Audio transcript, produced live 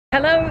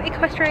Hello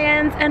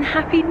EquesRAYans and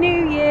Happy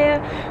New Year!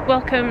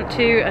 Welcome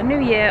to a new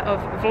year of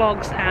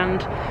vlogs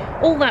and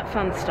all that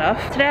fun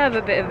stuff. Today I have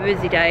a bit of a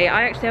busy day.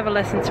 I actually have a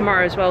lesson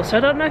tomorrow as well, so I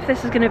don't know if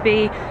this is going to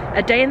be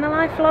a day in the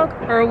life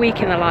vlog or a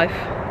week in the life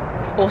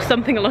or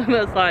something along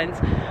those lines.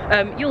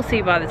 You'll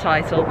see by the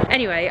title.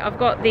 Anyway, I've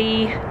got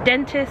the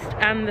dentist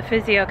and the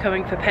physio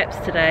coming for Peps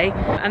today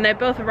and they're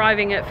both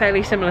arriving at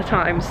fairly similar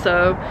times,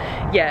 so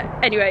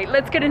yeah. Anyway,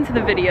 let's get into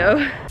the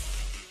video.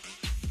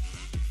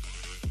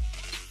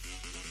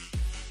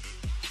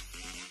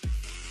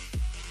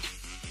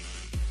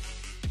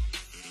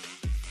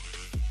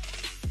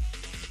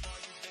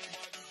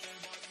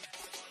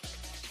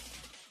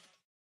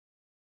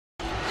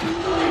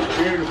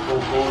 Beautiful,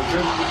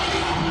 gorgeous.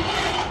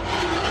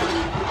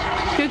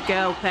 Good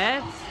girl,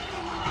 Peps.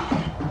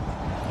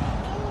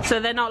 So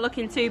they're not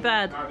looking too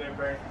bad? No,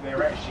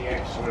 they're actually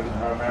excellent,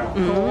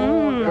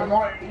 They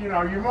might,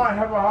 you might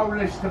have a whole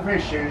list of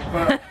issues,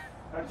 but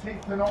her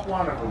teeth are not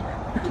one of them.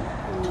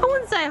 I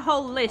wouldn't say a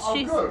whole list.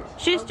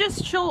 She's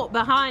just short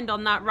behind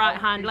on that right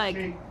hind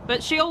leg.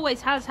 But she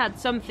always has had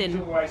something.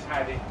 She's always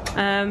had it.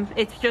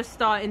 It's just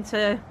starting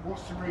to...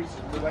 What's the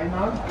reason? Do they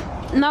know?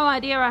 No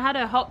idea. I had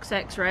her hocks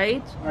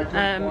x-rayed.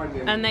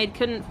 And they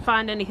couldn't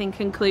find anything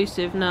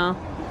conclusive, no.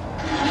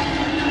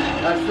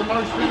 That's the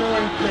most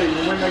annoying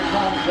thing, when they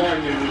can't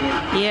find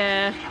anything.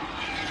 Yeah.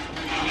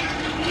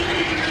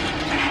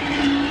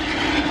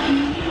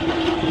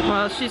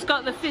 Well, she's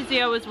got the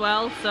physio as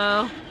well,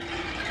 so...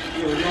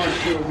 You're a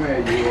nice little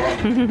mare, you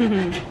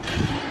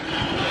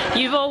are.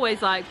 You've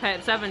always liked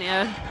Peps, haven't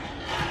you?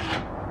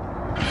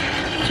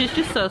 She's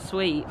just so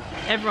sweet.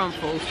 Everyone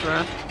falls for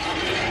her.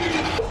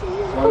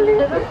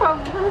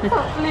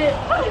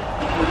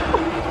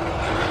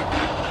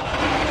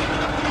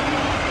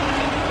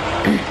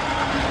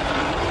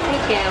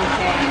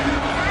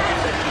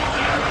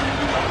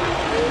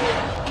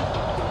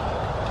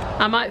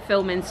 I might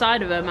film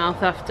inside of her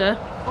mouth after.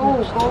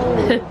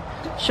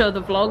 Show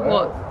the vlog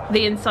what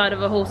the inside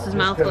of a horse's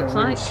mouth looks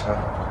like.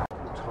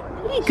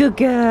 Good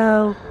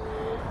girl.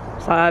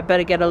 So I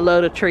better get a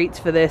load of treats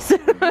for this.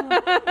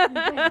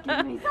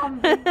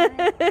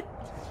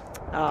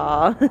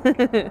 Aww.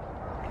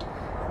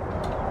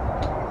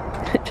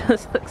 It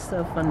just looks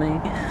so funny.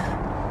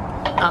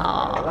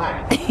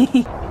 Aww.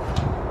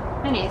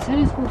 And as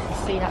soon as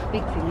horses see that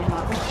big thing, they're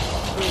like,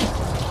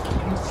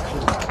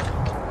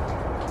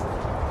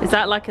 is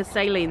that like a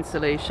saline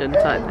solution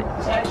type thing?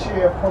 It's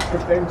actually a proper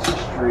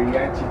dentistry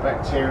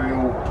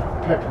antibacterial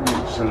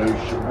peppermint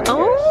solution.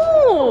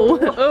 Oh!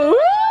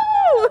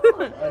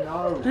 I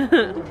know.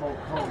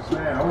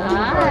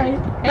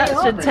 That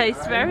should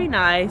taste very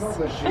nice.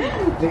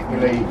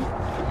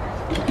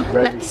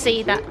 Let's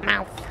see that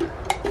mouth.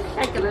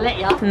 ain't gonna let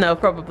you. No,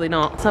 probably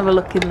not. Let's have a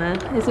look in there.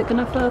 Is it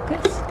gonna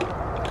focus?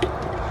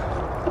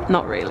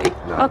 Not really.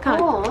 No. Oh,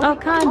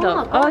 kind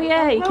of. Oh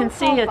yeah, you can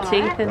see her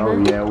teeth in there. Oh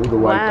yeah, all the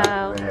way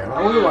wow. back there.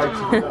 All the way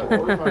to the,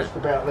 almost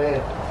about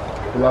there,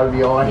 below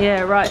the eye.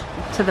 Yeah, right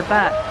to the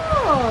back.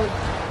 Oh.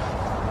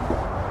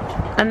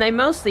 And they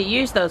mostly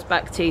use those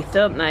back teeth,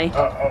 don't they?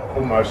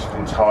 Almost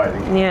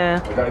entirely. Yeah.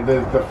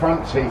 The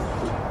front teeth,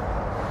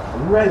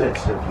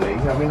 relatively,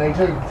 I mean they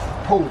do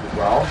pull the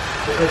grass,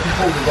 but they can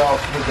pull the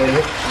grass with their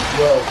lips as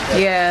well. So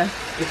yeah.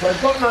 if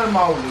they've got no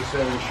molars,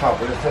 they're in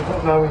trouble. If they've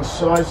got no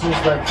incisors,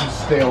 they can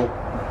still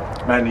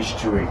manage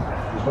to eat.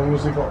 As long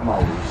as they've got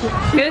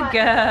molars. Good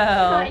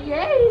girl. Like,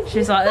 yes.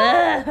 She's like,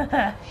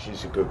 ugh.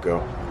 She's a good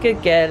girl.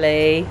 Good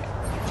girlie.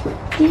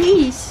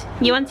 Please,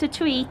 you want a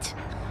tweet?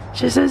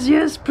 She says,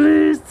 yes,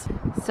 please.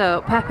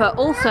 So Pepper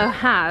also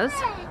has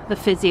the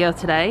physio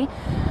today.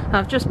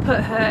 I've just put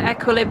her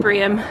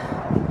equilibrium.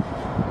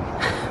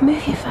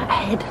 Move your fat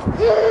head.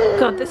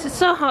 God, this is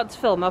so hard to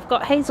film. I've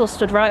got Hazel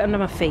stood right under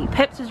my feet.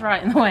 Peps is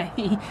right in the way.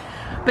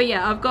 But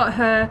yeah, I've got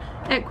her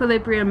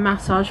equilibrium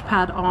massage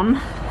pad on.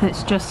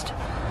 It's just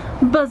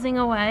buzzing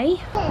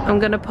away. I'm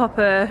gonna pop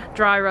a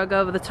dry rug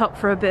over the top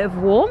for a bit of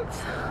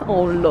warmth.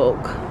 Oh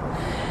look.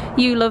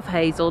 You love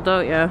Hazel,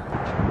 don't you?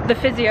 The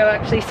physio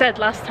actually said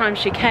last time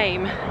she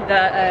came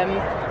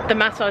that the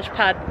massage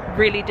pad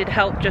really did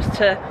help just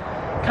to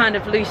kind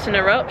of loosen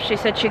her up. She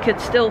said she could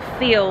still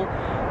feel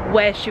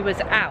where she was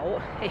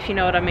out, if you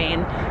know what I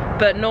mean,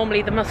 but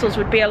normally the muscles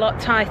would be a lot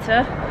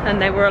tighter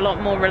and they were a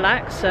lot more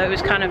relaxed, so it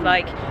was kind of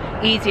like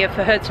easier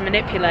for her to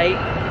manipulate.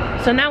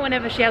 So now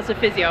whenever she has a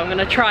physio, I'm going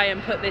to try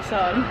and put this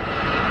on.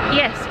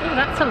 Yes, oh,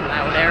 that's a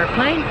loud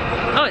aeroplane.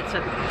 Oh, it's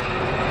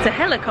a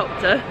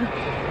helicopter.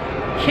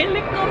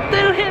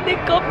 Helicopter,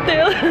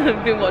 helicopter.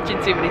 I've been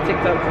watching too many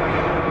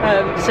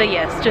TikToks. So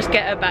yes, just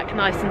get her back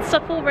nice and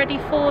supple, ready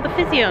for the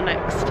physio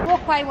next.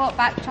 Walk away, walk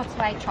back, trot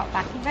away, trot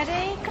back. You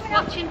ready? Coming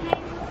up. Watching Hazel.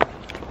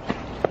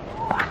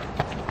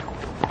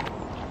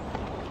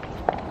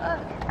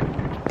 Look.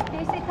 Do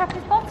you see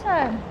Pepper's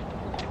bottom?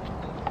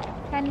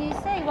 Can you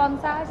see? One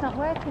side's not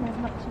working as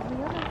much as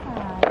the other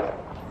side.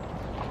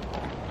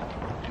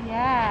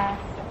 Yeah.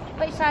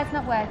 Which side's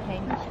not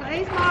working?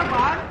 Here's my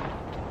one.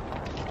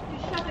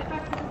 Just shove it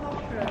back in the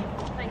washroom.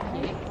 Thank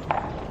you.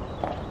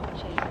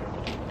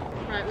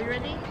 Right, we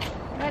ready?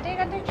 Ready?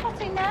 Gonna do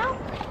trotting now?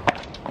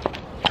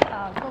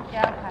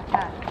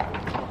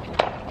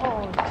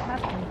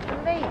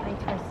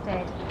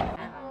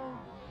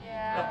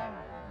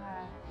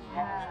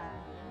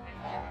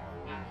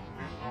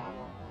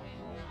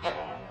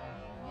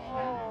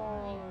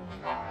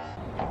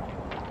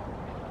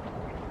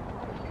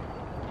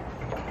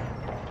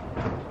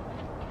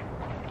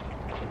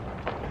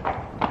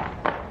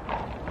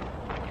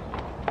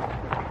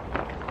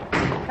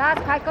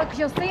 That's quite good because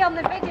you'll see on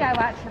the video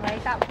actually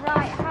that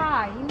right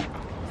hind is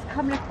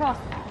coming across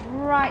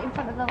right in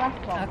front of the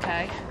left one.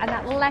 Okay. And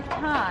that left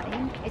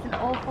hind is an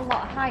awful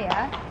lot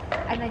higher,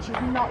 and then she's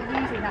not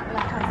using that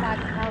left hand side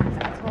of the pelvis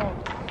at all.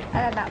 And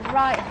then that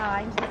right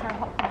hind is her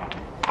hop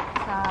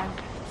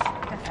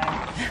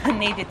so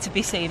Needed to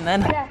be seen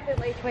then.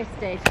 definitely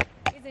twisted,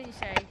 isn't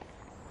she?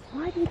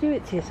 Why do you do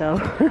it to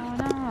yourself? Oh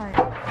no.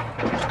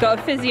 Got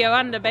a physio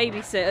and a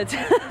babysitter.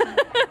 I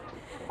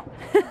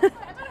don't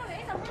know what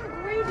it is, I'm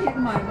really greedy at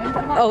the moment.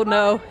 I'm like, Oh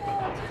no.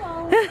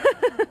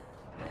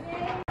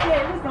 Yeah,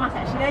 it was nice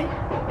actually.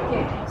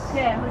 Good.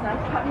 Yeah, it was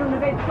nice. Can't run a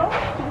bit before.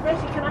 She's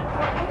basically can I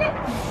in it?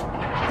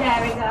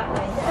 Yeah,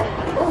 exactly.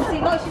 Oh,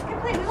 see, look, she's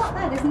completely locked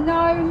there. There's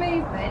no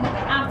movement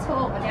at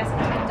all when he has to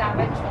come down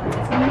eventually.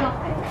 There's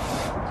nothing.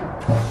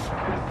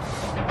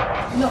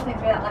 Nothing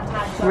through that left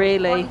hand. So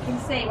Really? what you can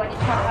see when you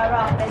trot her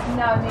off, there's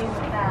no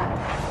movement there.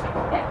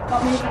 Yeah,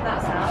 got movement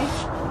that side.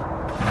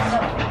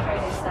 Nothing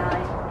through this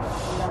side.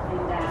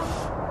 Nothing down.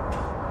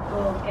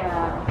 Oh,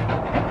 girl.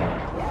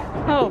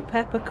 Yeah. Oh,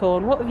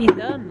 peppercorn, what have you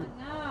done?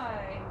 No.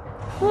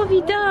 What have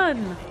you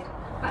done?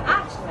 But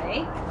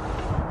actually,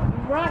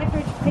 right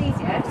through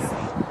trapezius,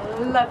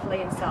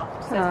 lovely and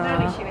soft. So there's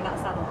no issue in that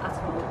saddle at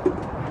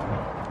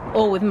all.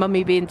 Or with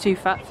mummy being too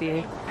fat for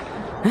you.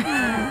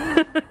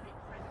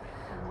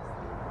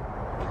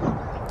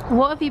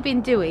 What have you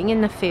been doing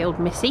in the field,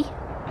 Missy?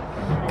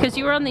 Because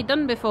you were only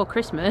done before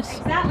Christmas.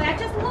 Exactly, I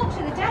just looked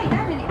at the date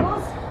then and it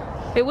was.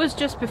 It was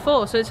just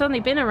before, so it's only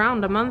been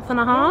around a month and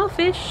a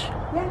half-ish.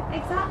 Yeah,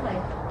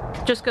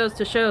 exactly. Just goes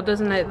to show,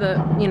 doesn't it,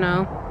 that, you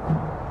know,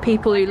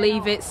 people who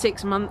leave it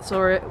 6 months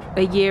or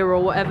a year or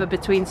whatever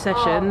between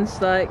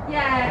sessions, like...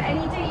 Yeah, and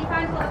you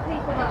find a lot of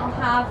people that will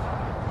have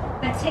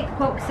their tick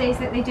boxes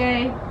that they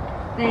do.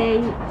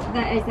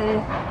 That is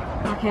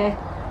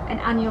an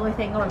annual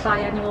thing or a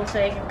biannual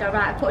thing, and go,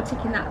 right, I put a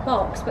tick in that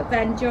box, but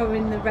then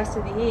during the rest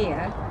of the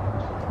year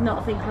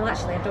not think, well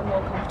actually I've done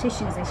more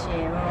competitions this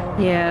year, or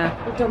Yeah.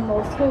 I've done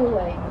more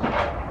schooling.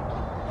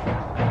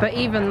 But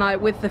even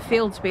like with the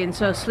fields being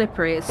so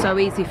slippery, it's so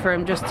easy for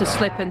him just to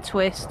slip and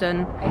twist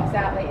and...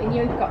 Exactly, and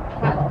you've got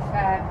quite a lot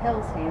of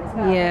hills here as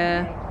well.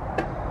 Yeah. haven't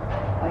you?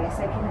 Oh yeah,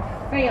 so you can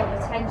feel the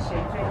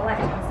tension through the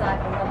left hand side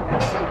of the lumbar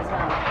as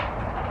well.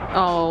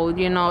 Oh,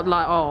 you're not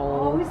like,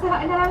 Oh, oh. is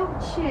that an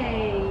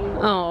ouchie?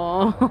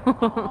 Oh.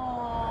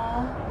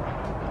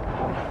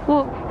 Aww.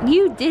 Well,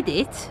 you did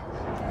it.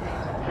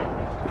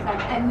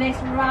 And this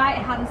right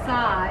hand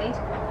side,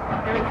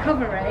 the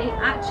recovery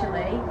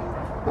actually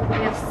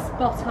is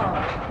spot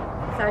on.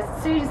 So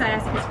as soon as I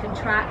ask her to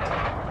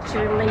contract, she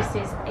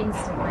releases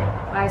instantly.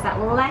 Whereas that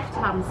left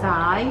hand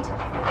side,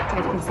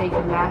 as you can see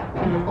from there,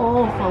 an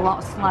awful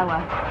lot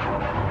slower.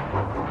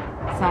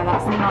 So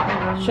that's not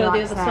even Show the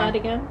relaxed other there. side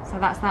again. So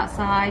that's that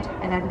side,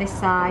 and then this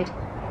side,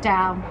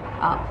 down,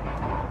 up,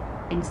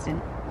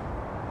 instant.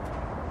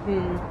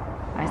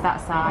 Whereas that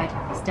side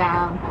is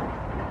down.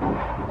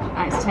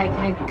 And it's taken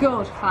a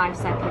good 5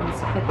 seconds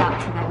for that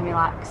to then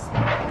relax.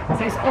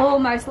 So it's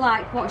almost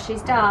like what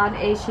she's done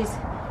is she's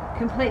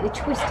completely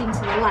twisting to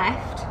the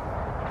left,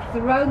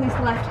 thrown this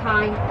left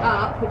hind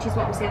up, which is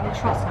what we see on the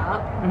trot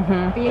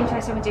up. Be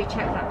interested when we do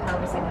check that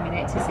pelvis in a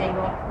minute to see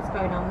what's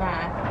going on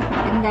there.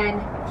 And then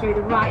through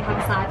the right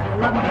hand side of the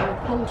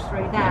lumbar, pulled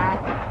through there.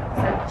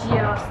 So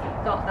just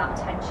got that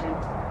tension.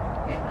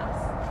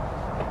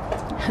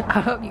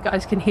 I hope you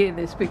guys can hear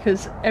this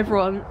because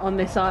everyone on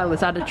this aisle has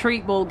had a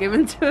treat ball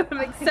given to them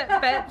except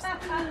Peps.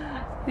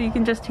 You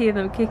can just hear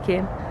them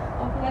kicking.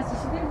 Oh, bless her,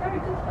 she's doing very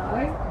good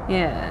though.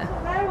 Yeah.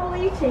 They're all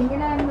eating, you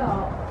know,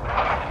 not.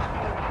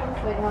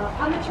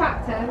 And the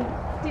tractor,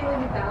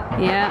 dealing with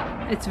that.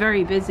 Yeah, it's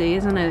very busy,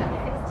 isn't it? It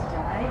is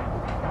today.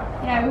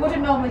 Yeah, we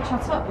wouldn't normally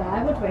trot up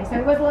there, would we? So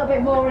it was a little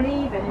bit more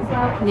uneven as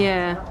well.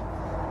 Yeah.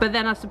 But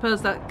then I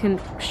suppose that can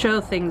show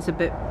things a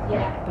bit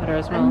better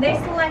as well. And this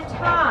left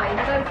hind,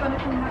 I don't know if you want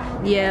to come and have a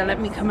look. Yeah, let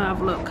me come and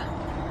have a look.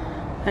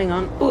 Hang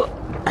on. Ooh.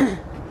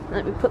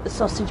 Let me put the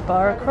sausage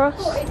bar across.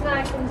 The foot is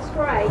nice and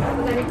straight,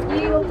 but then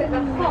if you look at the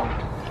hook,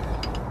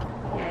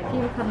 if you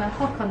look on the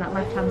hook on that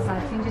left hand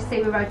side, you can just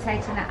see we're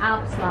rotating it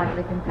out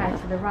slightly compared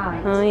to the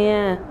right. Oh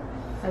yeah.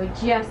 So we're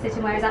just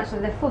sitting, whereas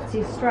actually the foot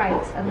is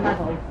straight and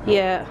level.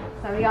 Yeah.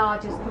 So we are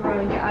just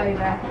throwing it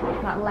over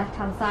that left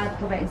hand side a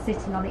little bit and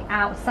sitting on the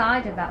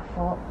outside of that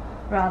foot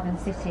rather than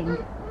sitting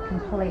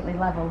completely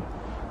level.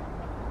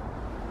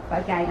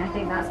 But again, I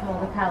think that's more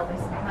the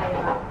pelvis and higher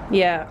up.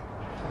 Yeah.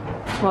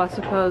 Well, I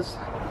suppose.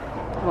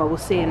 Well, we'll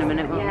see in a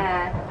minute, won't we?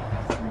 Yeah.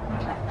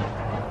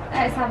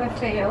 Let's have a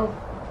feel.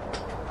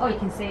 Oh, you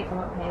can see it from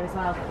up here as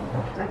well.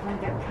 Don't want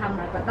to get the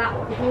camera, but that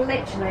is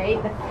literally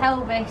the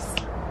pelvis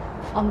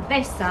on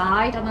this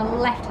side, on the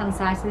left hand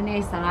side, so the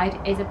near side,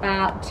 is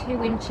about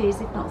 2 inches,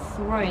 if not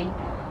 3,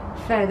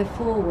 further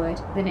forward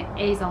than it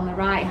is on the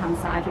right hand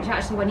side, which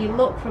actually when you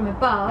look from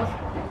above,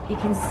 you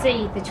can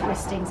see the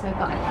twisting. So we've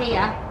got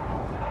here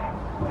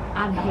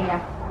and here.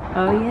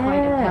 Oh Point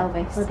of yeah.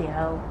 pelvis. Bloody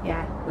hell.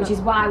 Yeah, which is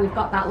why we've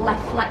got that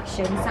left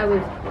flexion. So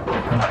we've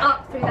come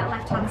up through that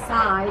left-hand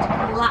side,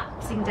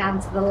 collapsing down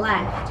to the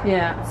left.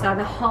 Yeah. So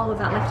the whole of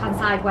that left-hand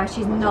side where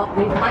she's not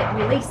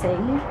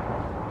releasing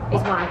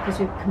is why, because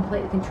we've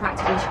completely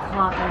contracted and she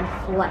can't then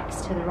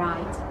flex to the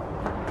right.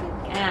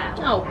 Yeah.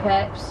 Oh,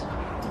 Peps.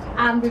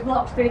 And we've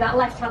locked through that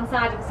left-hand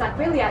side of the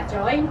sacroiliac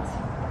joint,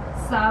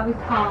 so we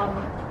can't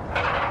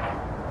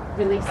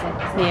release it.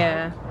 So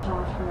Yeah. it's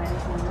hard for her,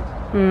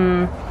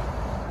 isn't it?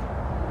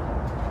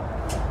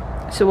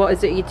 So what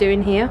is it you're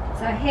doing here?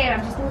 So here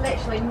I'm just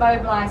literally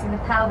mobilising the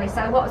pelvis.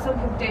 So what some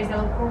people do is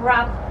they'll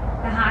grab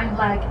the hind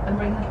leg and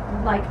bring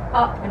the leg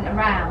up and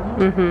around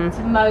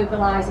to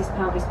mobilise his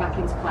pelvis back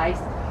into place.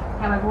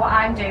 However, what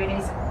I'm doing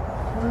is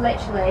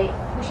literally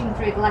pushing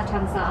through the left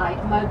hand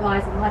side,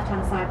 mobilising the left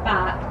hand side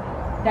back,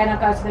 then I'll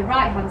go to the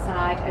right hand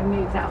side and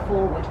move that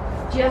forward.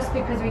 Just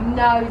because we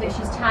know that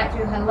she's tight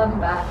through her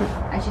lumbar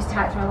and she's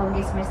tight through her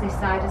longissimus this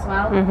side as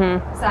well.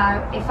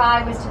 So if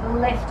I was to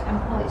lift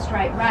and pull it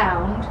straight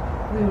round,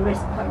 we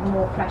risk putting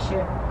more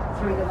pressure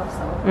through the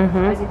muscle.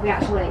 Whereas if we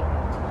actually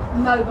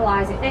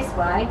mobilise it this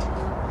way,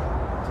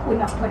 we're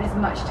not putting as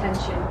much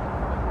tension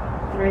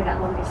through that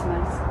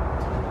longissimus.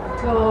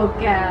 Good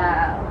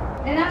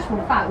girl. In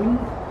actual fact,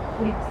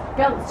 we've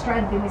built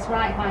strength in this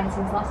right hind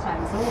since last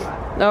time we saw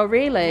her. Oh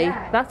really?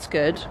 Yeah. That's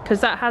good, because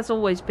that has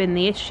always been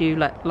the issue.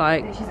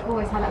 Like She's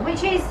always had that,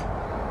 which is,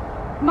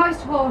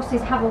 most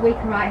horses have a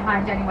weaker right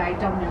hind anyway,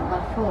 dominant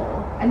left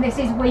fore, and this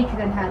is weaker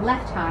than her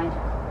left hind,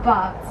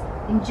 but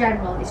in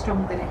general it's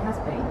stronger than it has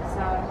been.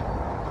 So.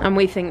 And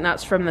we think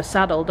that's from the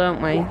saddle,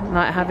 don't we? Yeah.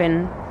 Like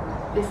having.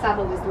 The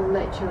saddle was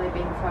literally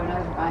being thrown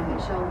over by her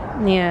shoulder.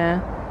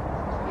 Yeah.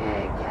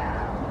 Good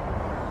girl.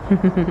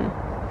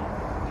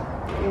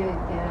 Good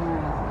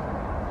girl.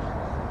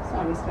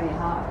 Sorry,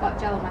 sweetheart. I've got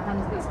gel on my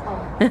hands, but it's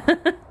cold.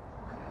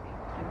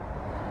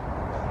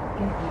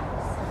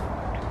 Goodness.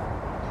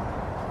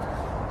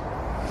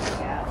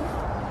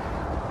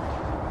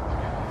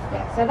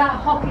 Yeah, so that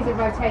hock isn't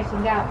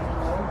rotating out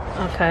anymore.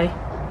 Okay.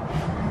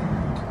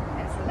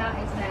 Yeah, so that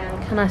is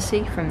now. Can I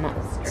see from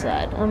that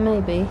side? Oh,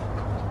 maybe.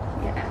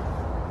 Yeah.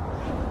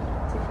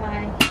 So if I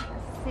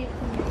see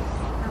from this,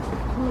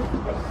 I'll move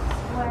this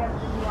wherever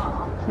you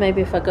are.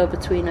 Maybe if I go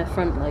between her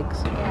front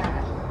legs.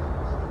 Yeah.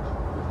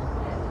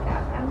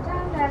 I'm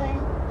down,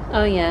 darling.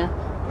 Oh yeah.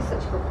 You're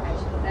such a good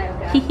patient. There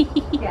we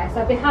go. Yeah,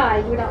 so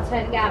behind, we're not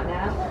turning out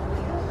now.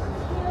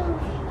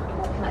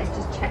 Let's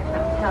just check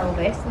that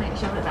pelvis, make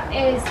sure that that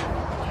is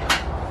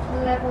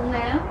level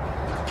now.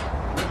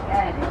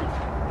 Good.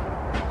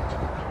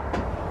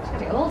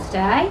 Got it all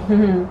today.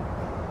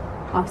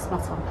 Oh,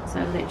 spot on. So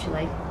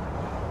literally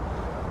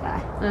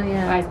there. Oh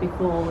yeah. Whereas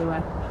before we were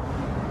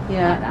like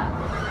Yeah. that.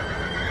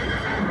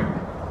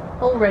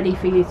 All ready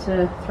for you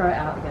to throw it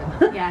out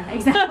again. Yeah,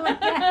 exactly.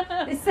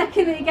 Yeah. The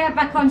second that you get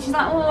back on, she's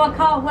like, oh, I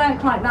can't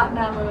work like that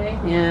now, Mummy.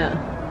 Yeah.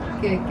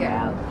 Good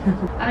girl.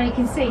 I mean, you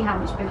can see how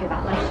much bigger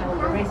that left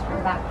shoulder is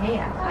from back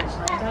here,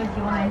 actually. I don't know if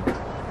you want to...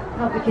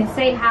 Oh, we can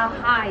see how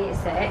high it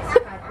sits.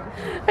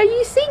 Are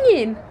you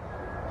singing?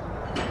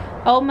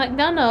 Old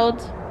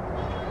MacDonald.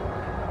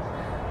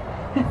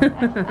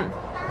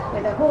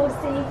 With a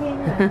horsey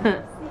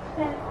here.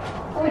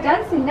 Oh, we're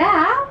dancing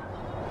now.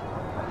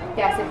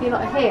 Yeah, so if you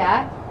look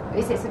here,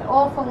 it sits an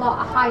awful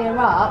lot higher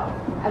up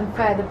and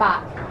further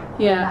back.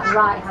 Yeah. That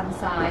right hand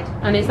side.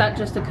 And is that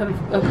just a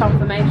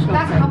confirmation?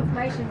 That's a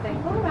confirmation thing.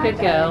 All right,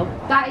 Good girl.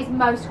 That is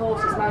most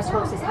horses. Most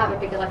horses have a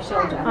bigger left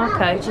shoulder.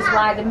 Okay. Which is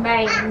why the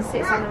mane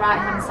sits on the right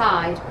hand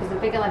side, because the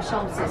bigger left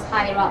shoulder sits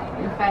higher up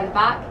and further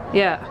back.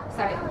 Yeah.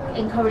 So it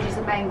encourages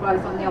the mane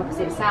growth on the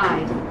opposite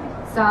side.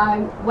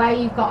 So where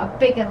you've got a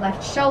bigger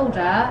left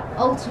shoulder,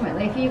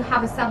 ultimately if you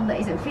have a saddle that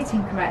isn't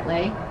fitting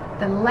correctly,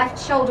 the left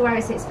shoulder where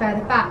it sits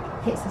further back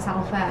hits the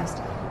saddle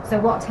first. So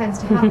what tends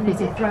to happen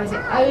is it throws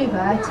it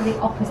over to the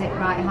opposite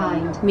right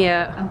hind.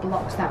 Yeah. And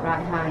blocks that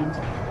right hind.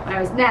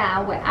 Whereas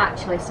now we're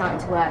actually starting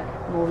to work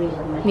more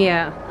evenly.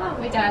 Yeah. Aren't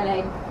we,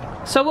 darling?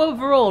 So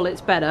overall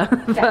it's better.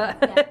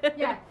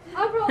 Yeah.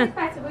 Overall it's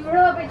better. We were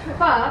a little bit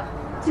tripped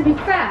up. To be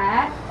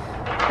fair,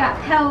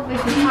 that pelvis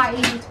is quite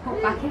easy to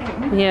put back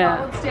in.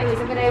 Yeah. What we'll do is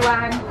I'm going to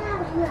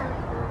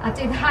I'll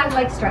do the hind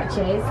leg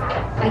stretches,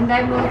 and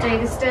then we'll do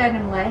the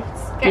sternum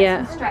lifts,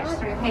 get some stretch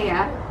through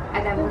here,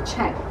 and then we'll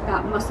check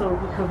that muscle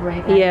recovery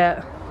again.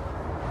 Yeah.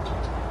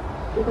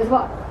 Because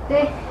what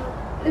the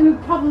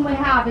problem we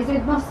have is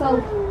with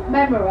muscle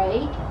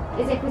memory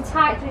is if we're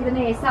tight through the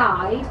near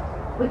side,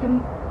 we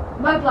can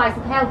mobilise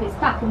the pelvis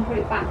back and put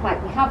it back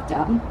like we have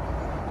done.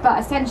 But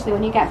essentially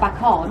when you get back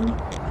on,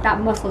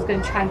 that muscle's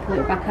going to try and pull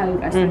it back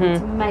over. So we need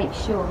to make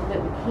sure that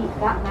we keep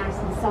that nice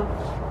and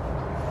soft.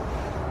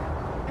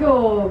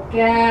 Good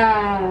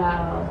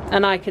girl.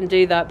 And I can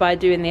do that by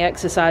doing the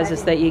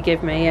exercises that you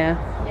give me, yeah.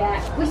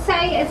 Yeah. We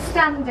say it's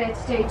standard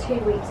to do 2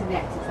 weeks of the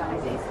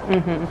exercises.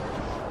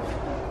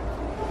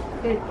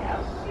 Good girl.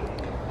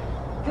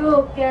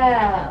 Good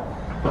girl.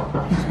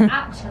 She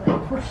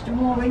actually pushed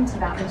more into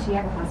that than she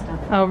ever has done.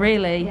 Oh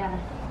really? Yeah.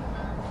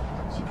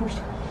 She pushed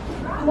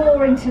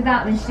more into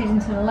that than she did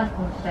into the left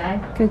one today.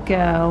 Good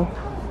girl.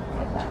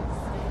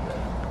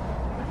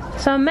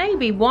 So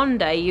maybe one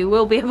day you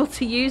will be able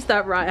to use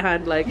that right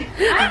hand leg.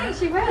 I think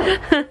she will. I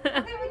think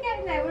we're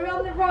getting there. We're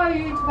on the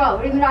road. Well,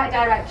 we're in the right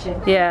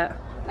direction. Yeah.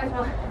 I'm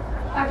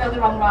on the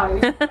wrong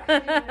road.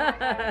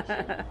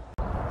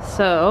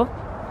 So,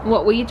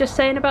 what were you just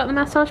saying about the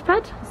massage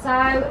pad?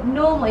 So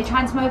normally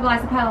trying to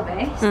mobilise the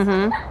pelvis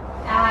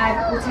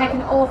will take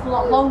an awful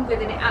lot longer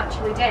than it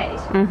actually did.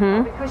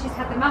 Because she's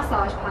had the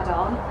massage pad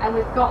on and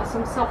we've got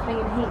some softening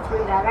and heat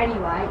through there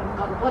anyway, and we've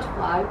got the blood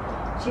flow,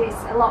 she's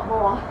a lot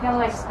more, the only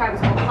way to describe it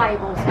is more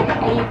pliable, so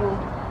you're able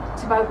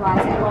to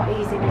mobilise it a lot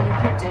easier than you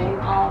could do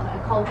on a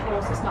cold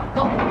horse that's not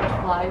got the blood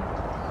flow,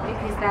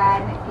 because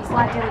then it's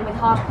like dealing with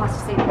hard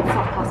plasticine and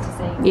soft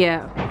plasticine.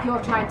 Yeah. If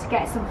you're trying to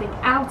get something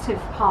out of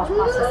hard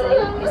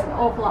plasticine, it's an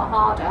awful lot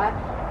harder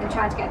than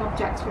trying to get an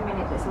object for a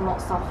minute that's a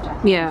lot softer.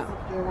 Yeah.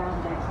 Softer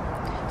around it.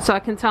 So I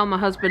can tell my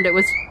husband it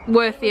was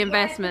worth the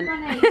investment.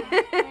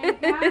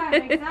 Yeah,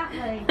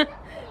 exactly.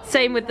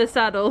 Same with the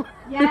saddle.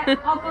 Yeah,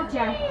 oh god,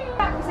 yeah.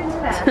 Backwards into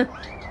there.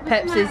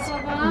 Peps is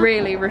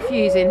really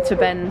refusing to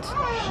bend.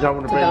 She don't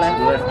want to bend to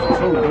the left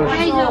at all, does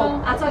she? I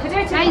thought if I do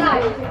it to the right,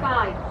 it'll be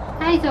fine.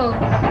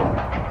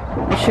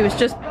 She was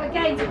just, But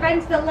again, to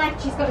bend to the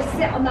left, she's got to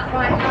sit on that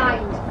right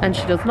hind. and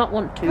she does not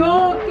want to. Good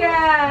girl!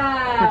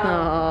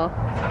 Aww.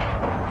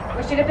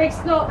 Was she a big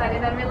snort then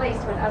and then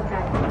released? Went,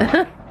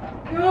 okay.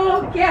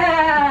 Good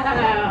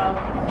girl!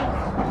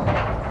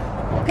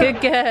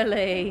 Good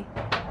girly.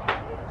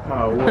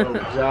 Oh, well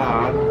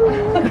done.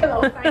 Look at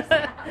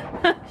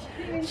her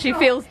face. She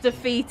feels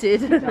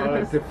defeated.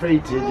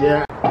 Defeated,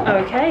 yeah.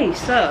 Okay,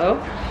 so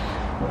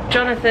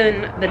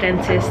Jonathan the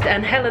dentist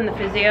and Helen the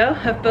physio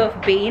have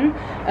both been.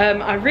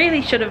 I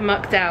really should have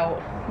mucked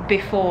out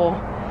before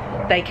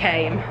they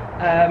came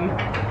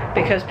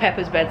because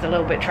Pepper's bed's a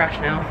little bit trash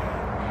now.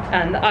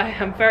 And I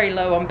am very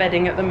low on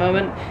bedding at the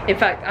moment. In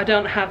fact, I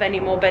don't have any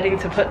more bedding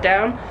to put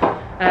down.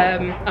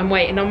 I'm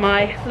waiting on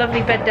my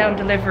lovely bed down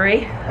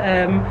delivery.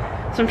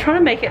 So I'm trying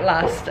to make it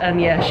last, and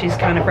yeah, she's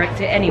kind of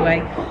wrecked it anyway.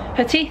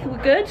 Her teeth were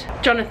good.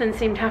 Jonathan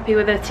seemed happy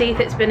with her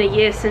teeth. It's been a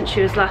year since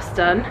she was last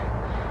done.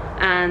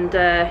 And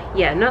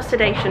yeah, no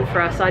sedation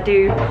for us. I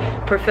do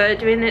prefer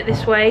doing it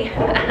this way.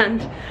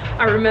 And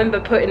I remember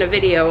putting a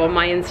video on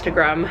my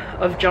Instagram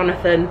of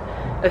Jonathan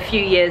a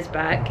few years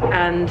back,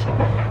 and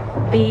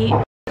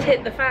the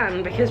hit the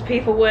fan because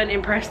people weren't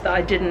impressed that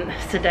I didn't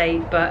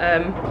sedate. But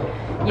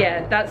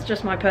yeah, that's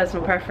just my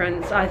personal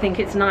preference. I think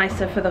it's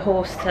nicer for the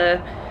horse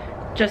to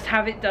just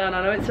have it done.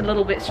 I know it's a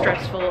little bit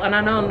stressful, and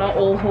I know not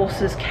all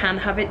horses can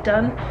have it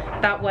done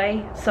that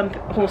way. Some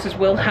horses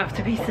will have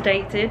to be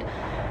sedated,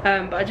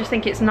 but I just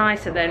think it's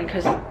nicer then,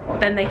 because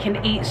then they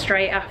can eat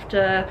straight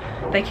after,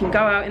 they can go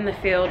out in the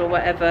field or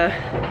whatever.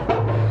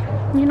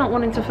 You're not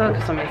wanting to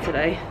focus on me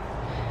today.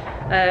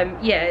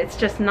 Yeah, it's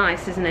just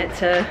nice, isn't it,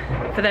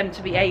 for them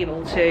to be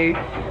able to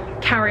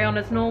carry on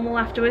as normal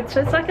afterwards.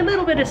 So it's like a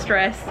little bit of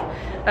stress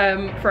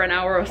for an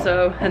hour or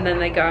so, and then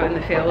they go out in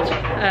the field.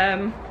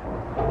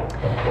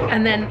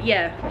 And then,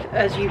 yeah,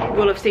 as you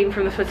will have seen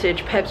from the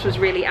footage, Peps was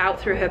really out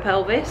through her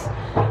pelvis,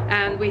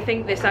 and we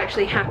think this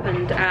actually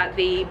happened at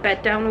the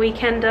bed down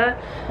weekender.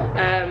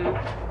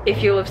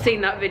 If you'll have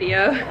seen that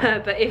video,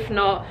 but if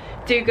not,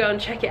 do go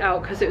and check it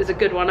out because it was a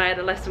good one. I had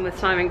a lesson with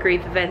Simon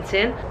Grieve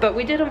eventing, but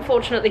we did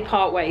unfortunately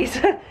part ways.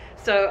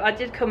 So I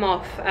did come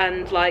off,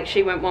 and like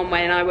she went one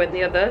way and I went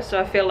the other, so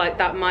I feel like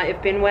that might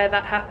have been where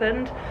that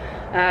happened.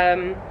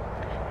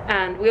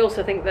 And we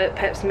also think that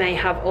Peps may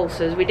have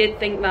ulcers. We did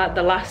think that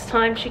the last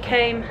time she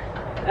came,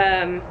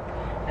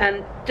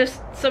 and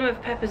just some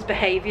of Pepper's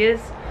behaviours,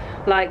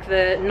 like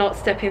the not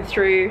stepping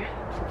through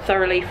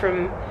thoroughly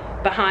from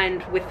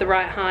behind with the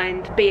right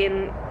hind,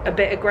 being a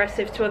bit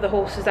aggressive to other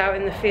horses out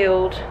in the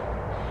field,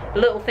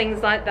 little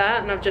things like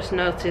that, and I've just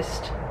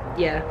noticed,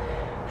 yeah.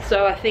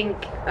 So I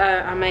think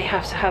I may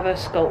have to have her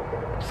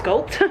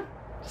scalped?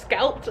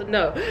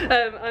 No,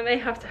 I may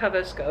have to have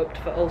her scoped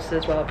for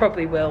ulcers. Well, I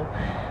probably will.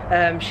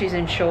 She's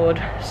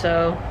insured,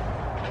 so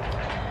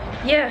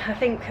yeah, I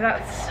think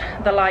that's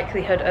the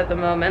likelihood at the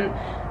moment.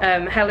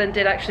 Helen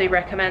did actually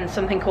recommend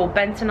something called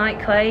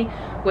bentonite clay,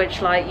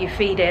 which like you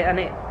feed it and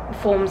it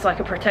forms like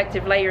a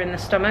protective layer in the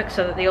stomach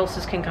so that the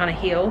ulcers can kind of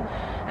heal,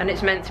 and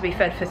it's meant to be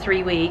fed for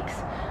 3 weeks,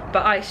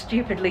 but I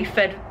stupidly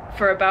fed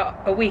for about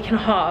a week and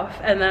a half,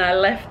 and then I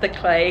left the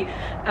clay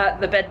at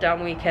the bed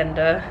down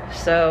weekender,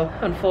 so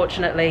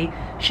unfortunately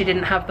she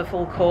didn't have the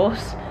full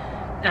course.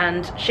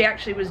 And she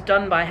actually was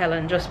done by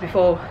Helen just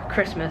before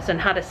Christmas and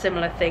had a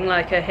similar thing,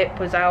 like her hip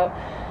was out,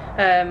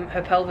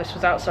 her pelvis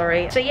was out,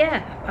 sorry. So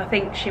yeah, I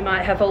think she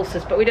might have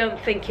ulcers, but we don't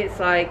think it's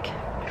like,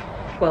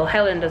 well,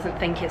 Helen doesn't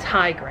think it's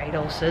high grade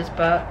ulcers,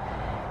 but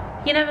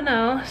you never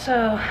know.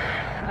 So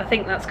I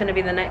think that's going to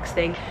be the next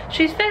thing.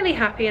 She's fairly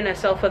happy in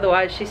herself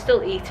otherwise, she's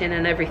still eating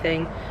and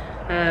everything.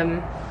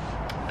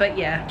 But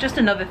yeah, just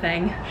another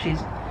thing.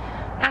 She's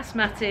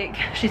asthmatic,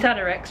 she's had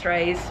her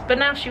x-rays, but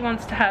now she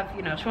wants to have,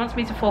 you know, she wants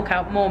me to fork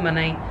out more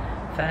money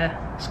for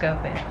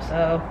scoping.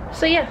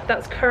 So yeah,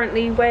 that's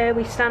currently where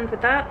we stand with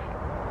that.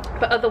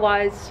 but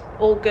otherwise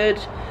all good.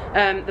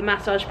 The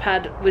massage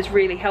pad was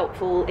really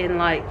helpful in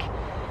like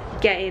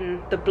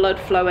getting the blood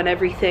flow and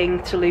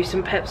everything to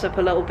loosen Peps up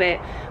a little bit,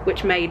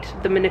 which made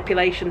the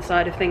manipulation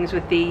side of things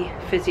with the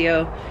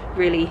physio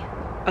really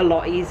a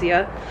lot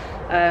easier.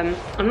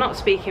 I'm not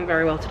speaking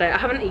very well today. I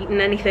haven't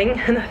eaten anything,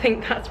 and I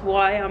think that's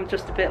why I'm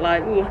just a bit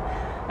like, ooh.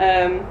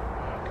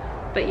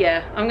 But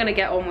yeah, I'm gonna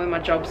get on with my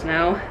jobs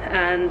now,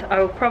 and I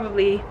will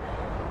probably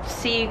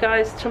see you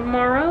guys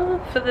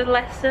tomorrow for the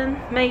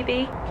lesson,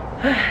 maybe.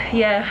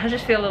 Yeah, I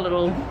just feel a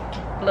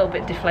little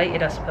bit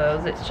deflated, I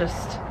suppose. It's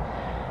just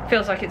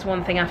feels like it's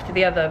one thing after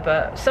the other,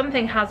 but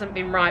something hasn't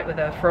been right with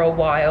her for a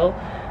while,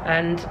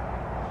 and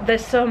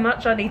there's so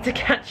much I need to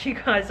catch you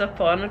guys up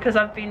on, because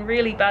I've been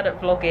really bad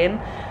at vlogging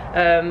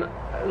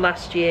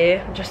last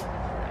year, just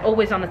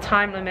always on a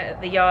time limit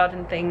at the yard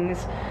and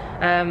things,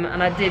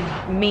 and I did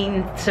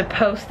mean to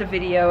post a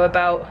video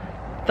about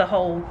the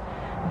whole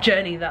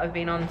journey that I've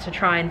been on to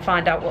try and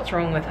find out what's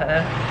wrong with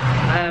her.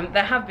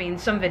 There have been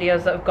some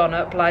videos that have gone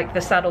up, like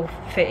the saddle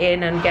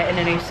fitting and getting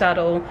a new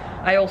saddle.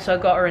 I also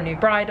got her a new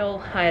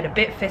bridle. I had a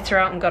bit fitter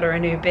out and got her a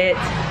new bit.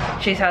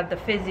 She's had the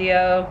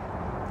physio.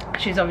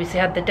 She's obviously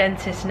had the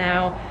dentist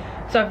now.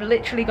 So I've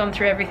literally gone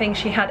through everything.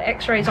 She had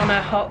x-rays on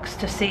her hocks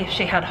to see if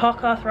she had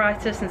hock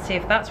arthritis and see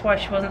if that's why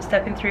she wasn't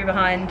stepping through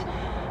behind.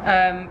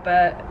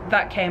 But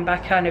that came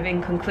back kind of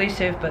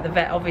inconclusive, but the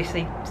vet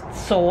obviously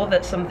saw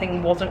that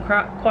something wasn't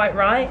quite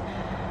right.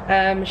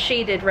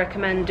 She did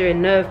recommend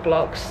doing nerve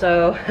blocks,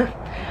 so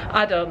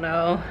I don't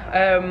know.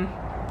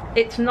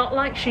 It's not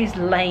like she's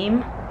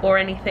lame or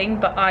anything,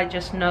 but I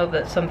just know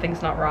that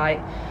something's not right.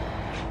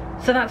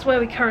 So that's where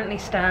we currently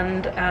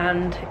stand,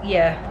 and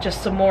yeah,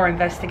 just some more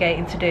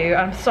investigating to do.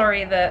 I'm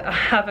sorry that I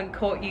haven't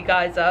caught you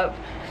guys up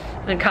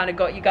and kind of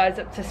got you guys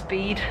up to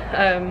speed.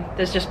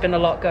 There's just been a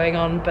lot going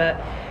on, but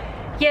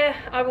yeah,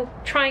 I will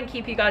try and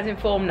keep you guys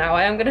informed now.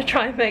 I am going to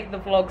try and make the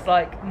vlogs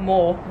like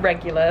more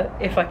regular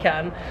if I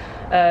can.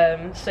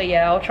 So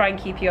yeah, I'll try and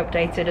keep you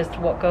updated as to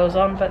what goes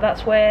on, but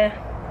that's where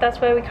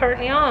we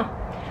currently are.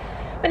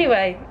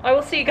 Anyway, I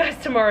will see you guys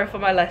tomorrow for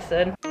my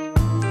lesson.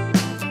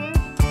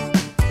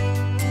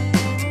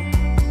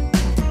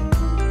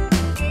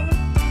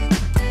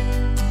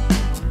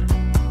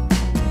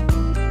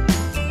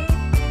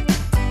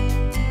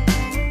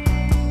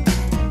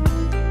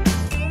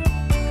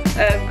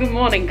 Good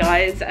morning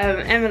guys,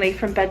 Emily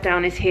from Bed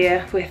Down is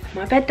here with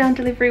my bed down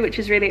delivery, which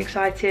is really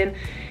exciting.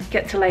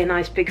 Get to lay a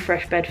nice big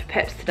fresh bed for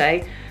Peps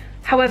today.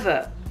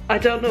 However, I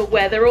don't know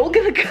where they're all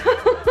gonna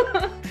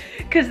go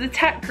because the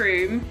tack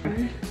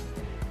room,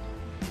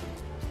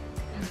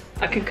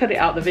 I can cut it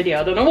out the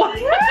video, I don't know why.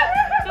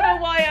 I don't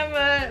know why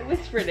I'm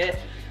whispering it,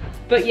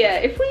 but yeah,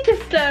 if we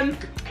just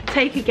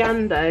take a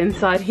gander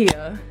inside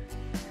here,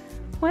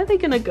 where are they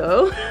gonna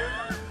go?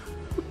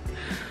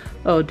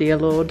 Oh dear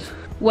Lord.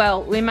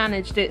 Well, we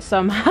managed it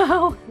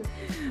somehow.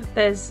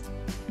 There's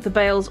the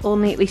bales all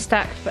neatly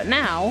stacked, but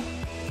now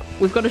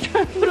we've got to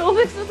try and put all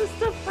this other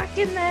stuff back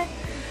in there.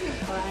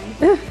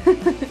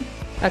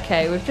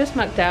 Okay, we've just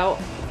mucked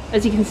out.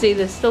 As you can see,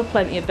 there's still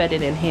plenty of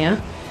bedding in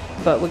here,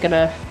 but we're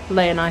gonna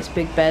lay a nice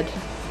big bed.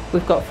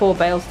 We've got 4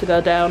 bales to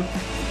go down.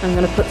 I'm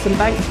gonna put some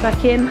banks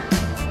back in.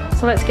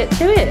 So let's get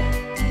to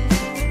it.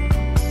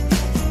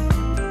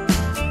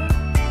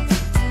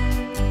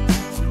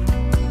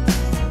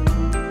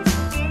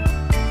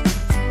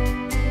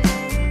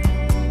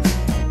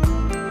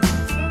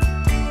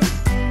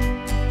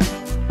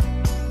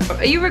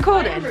 Are you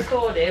recording? I'm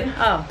recording.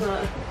 Oh,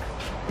 no,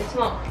 it's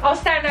not. I'll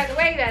stand out the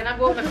way then, I'm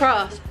walking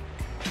across.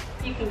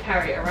 You can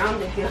carry it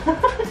around if you like.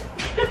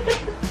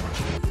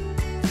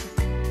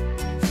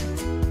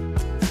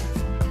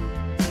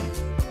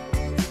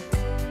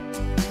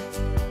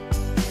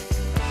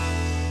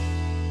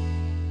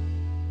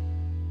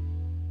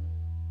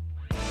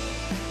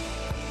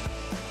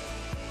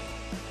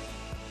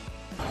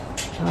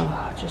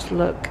 Oh, just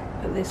look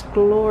at this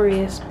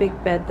glorious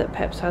big bed that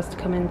Peps has to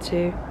come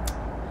into.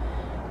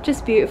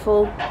 Just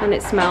beautiful, and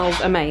it smells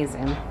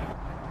amazing.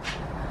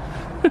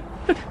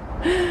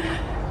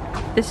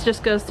 This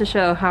just goes to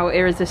show how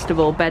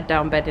irresistible bed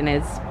down bedding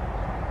is.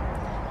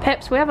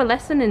 Peps, we have a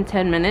lesson in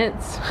 10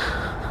 minutes.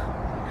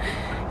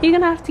 You're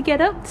gonna have to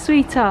get up,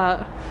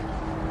 sweetheart.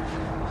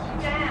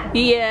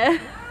 Yeah.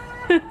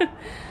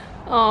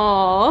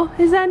 Oh,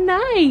 is that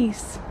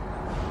nice?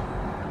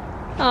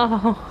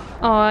 Oh,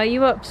 are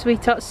you up,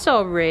 sweetheart?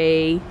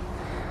 Sorry.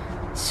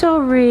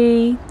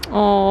 Sorry.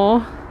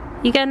 Oh.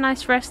 You get a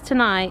nice rest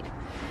tonight?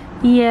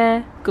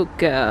 Yeah, good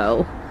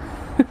girl.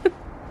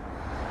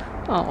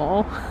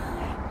 Oh,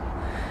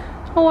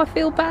 oh, I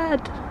feel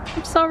bad.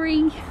 I'm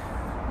sorry.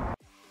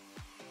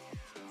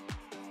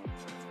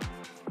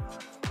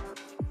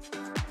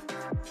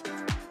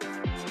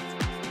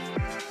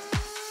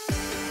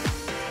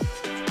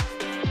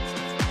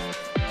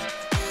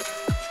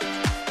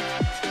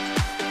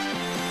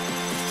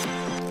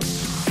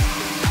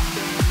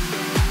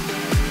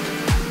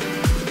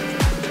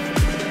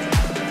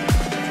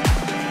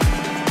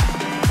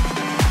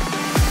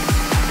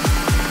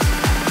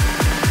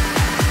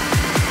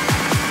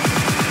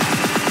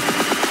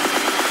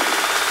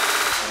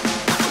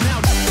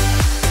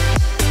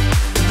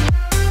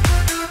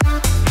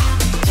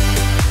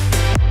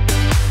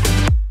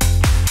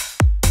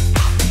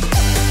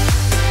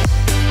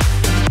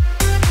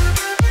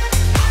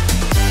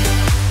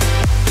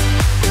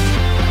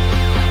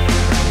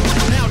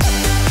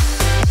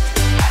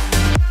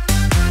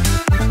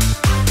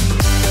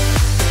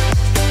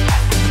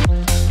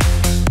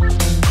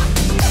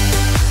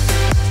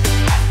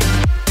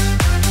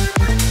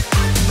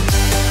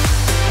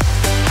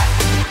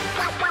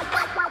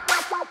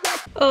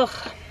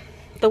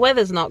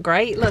 weather's not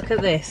great. Look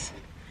at this.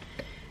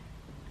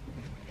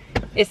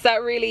 It's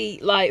that really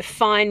like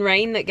fine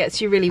rain that gets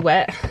you really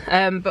wet.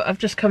 But I've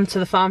just come to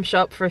the farm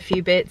shop for a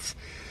few bits.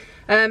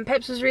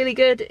 Peps was really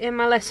good in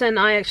my lesson.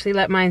 I actually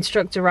let my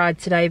instructor ride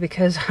today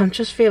because I'm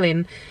just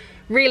feeling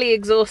really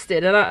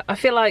exhausted, and I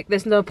feel like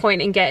there's no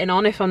point in getting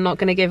on if I'm not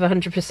going to give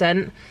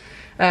 100%.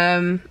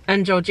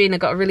 And Georgina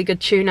got a really good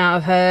tune out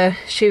of her.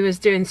 She was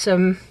doing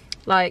some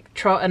like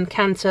trot and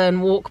canter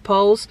and walk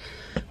poles,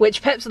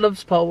 which Peps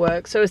loves pole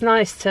work, so it was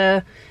nice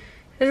to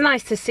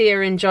see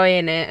her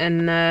enjoying it,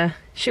 and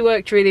she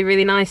worked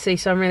really nicely,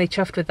 so I'm really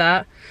chuffed with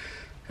that.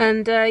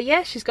 And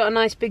yeah, she's got a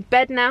nice big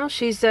bed now.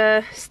 She's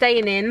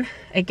staying in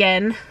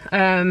again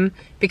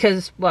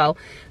because, well,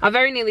 I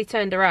very nearly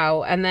turned her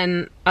out, and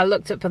then I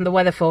looked up on the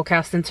weather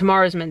forecast and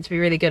tomorrow's meant to be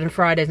really good and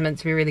Friday's meant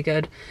to be really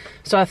good.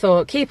 So I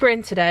thought keep her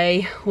in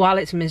today while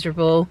it's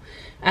miserable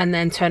and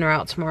then turn her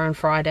out tomorrow and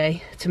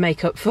Friday to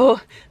make up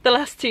for the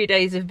last 2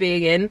 days of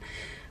being in.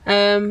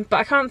 But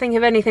I can't think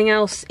of anything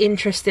else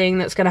interesting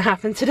that's going to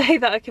happen today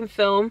that I can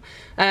film.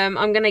 I'm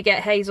going to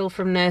get Hazel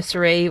from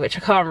nursery, which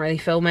I can't really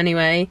film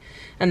anyway,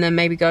 and then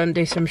maybe go and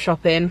do some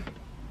shopping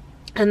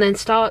and then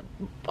start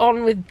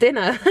on with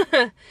dinner.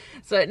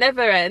 So it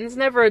never ends,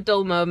 never a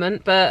dull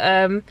moment.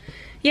 But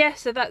yeah,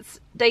 so that's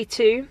day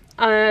 2.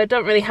 I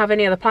don't really have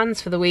any other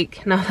plans for the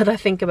week now that I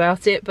think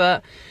about it,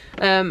 but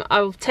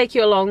I'll take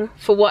you along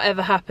for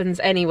whatever happens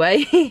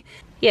anyway.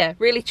 Yeah,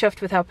 really chuffed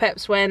with how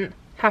Peps went.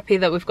 Happy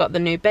that we've got the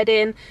new bed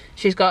in.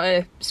 She's got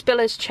a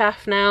Spiller's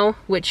chaff now,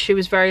 which she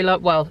was very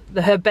well,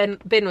 her bin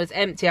was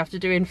empty after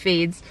doing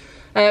feeds.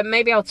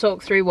 Maybe I'll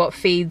talk through what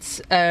feeds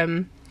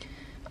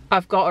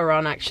I've got her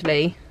on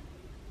actually.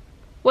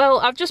 Well,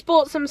 I've just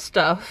bought some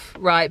stuff,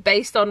 right,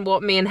 based on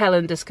what me and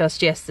Helen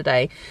discussed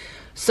yesterday.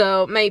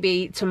 So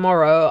maybe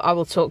tomorrow I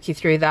will talk you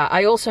through that.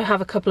 I also have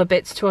a couple of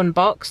bits to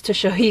unbox to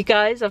show you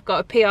guys. I've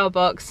got a PR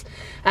box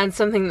and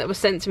something that was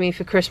sent to me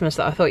for Christmas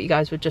that I thought you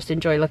guys would just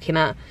enjoy looking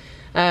at.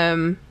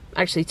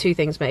 Actually 2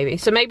 things maybe.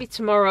 So maybe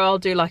tomorrow I'll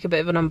do like a bit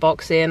of an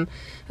unboxing,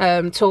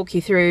 talk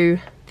you through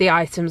the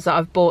items that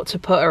I've bought to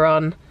put her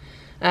on.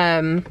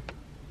 And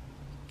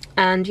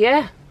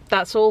yeah,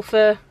 that's all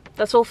for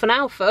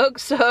now,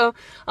 folks. So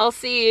I'll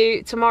see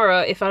you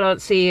tomorrow if I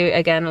don't see you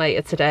again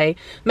later today.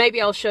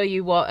 Maybe I'll show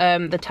you what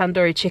the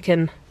tandoori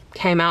chicken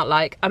came out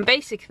like. I'm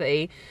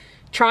basically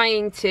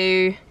trying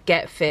to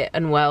get fit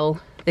and well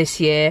this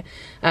year.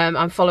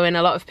 I'm following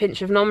a lot of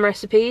Pinch of Nom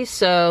recipes,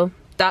 so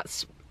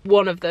that's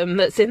one of them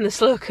that's in the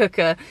slow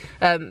cooker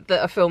that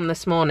I filmed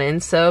this morning.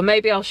 So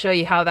maybe I'll show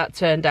you how that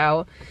turned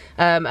out,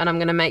 and I'm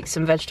going to make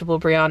some vegetable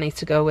biryani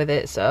to go with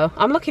it, so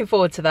I'm looking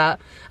forward to that.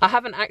 I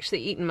haven't actually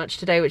eaten much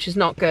today, which is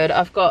not good.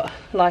 I've got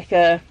like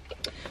a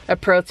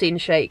protein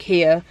shake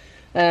here,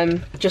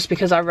 just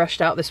because I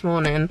rushed out this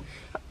morning.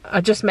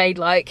 I just made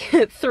like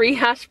 3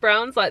 hash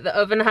browns, like the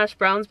oven hash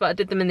browns, but I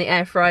did them in the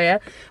air fryer.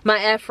 My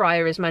air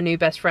fryer is my new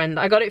best friend.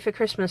 I got it for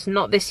Christmas,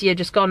 not this year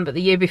just gone, but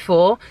the year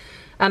before.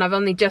 And I've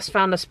only just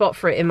found a spot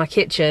for it in my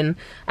kitchen,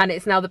 and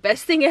it's now the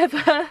best thing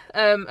ever,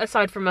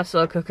 aside from my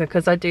slow cooker,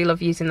 because I do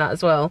love using that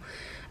as well.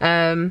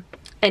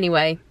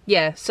 Anyway,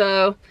 yeah,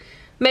 so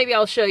maybe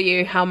I'll show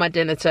you how my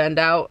dinner turned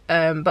out,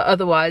 but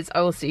otherwise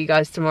I will see you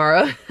guys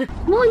tomorrow.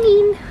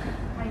 Morning.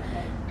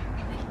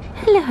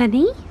 Hello,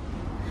 honey.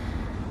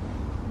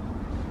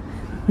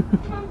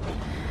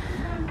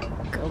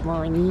 Good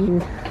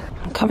morning.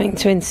 I'm coming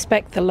to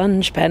inspect the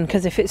lunge pen,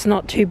 because if it's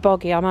not too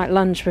boggy I might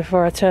lunge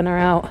before I turn her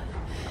out.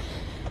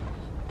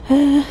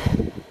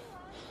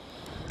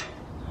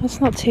 It's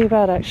not too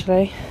bad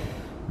actually.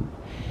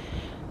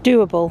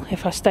 Doable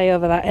if I stay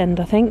over that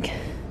end, I think.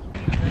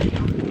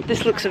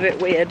 This looks a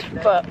bit weird,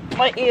 but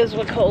my ears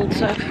were cold,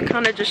 so I've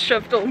kind of just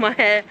shoved all my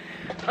hair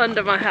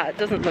under my hat. It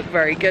doesn't look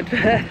very good.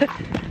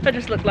 I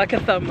just look like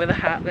a thumb with a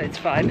hat, but it's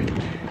fine.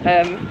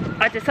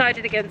 I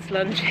decided against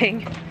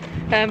lunging,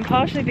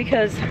 partially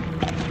because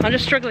I'm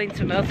just struggling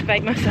to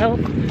motivate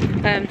myself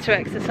to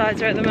exercise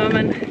her at the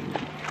moment.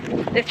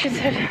 It's just,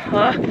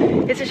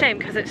 it's a shame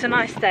because it's a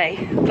nice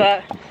day,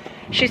 but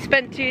she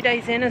spent 2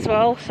 days in as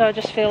well, so I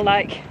just feel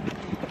like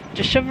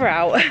just shove her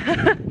out,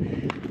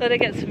 let her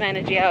get some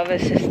energy out of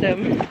her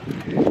system,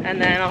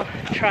 and then I'll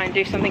try and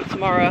do something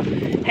tomorrow.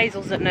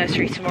 Hazel's at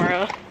nursery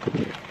tomorrow.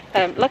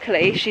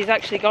 Luckily she's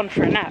actually gone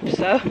for a nap,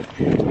 so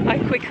I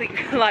quickly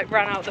like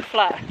ran out the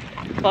flat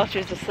while she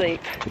was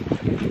asleep.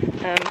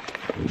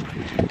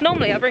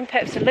 Normally I bring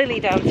Peps and Lily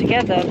down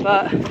together,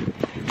 but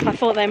I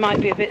thought they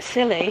might be a bit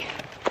silly.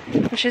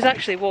 And she's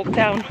actually walked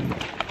down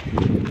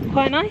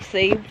quite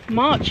nicely,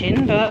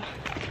 marching, but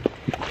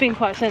being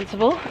quite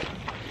sensible.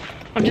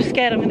 I'm just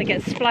scared I'm going to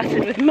get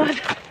splattered with mud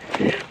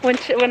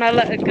when I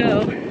let her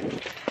go.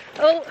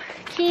 Oh,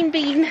 Keen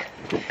Bean,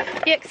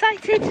 you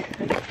excited?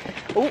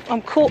 Oh, I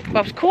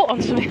was caught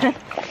on something.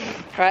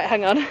 Right,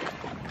 hang on.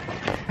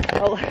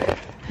 I'll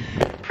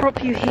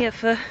prop you here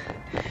for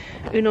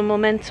uno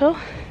momento.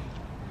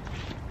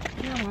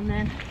 Come on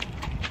then.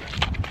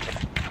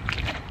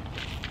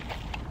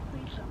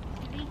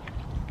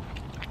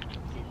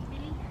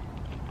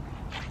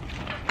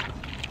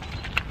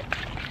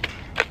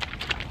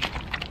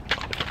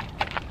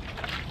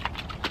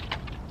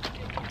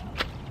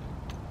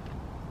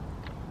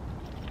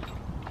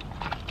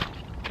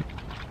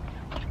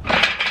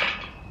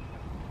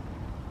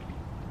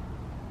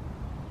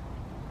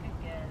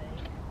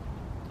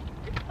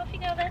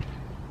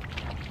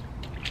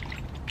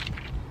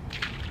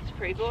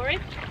 pretty boring.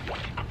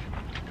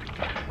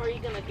 Or are you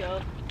gonna go?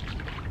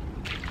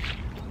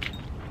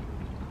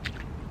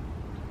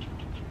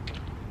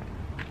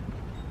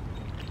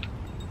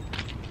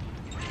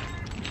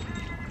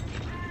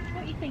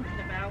 What are you thinking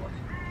about?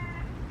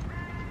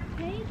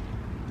 Hey?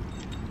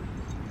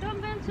 Don't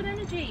burn some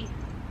energy.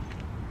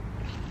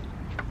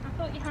 I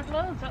thought you had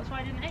loads, that's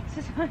why I didn't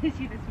exercise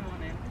you this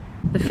morning.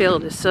 The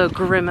field is so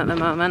grim at the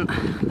moment.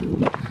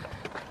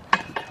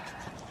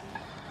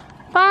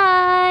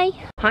 Bye!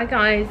 Hi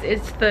guys,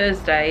 it's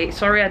Thursday.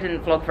 Sorry I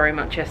didn't vlog very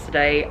much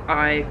yesterday.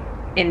 I,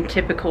 in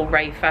typical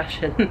Ray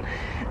fashion,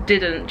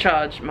 didn't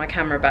charge my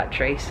camera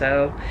battery,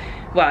 so...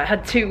 Well, I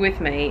had two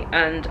with me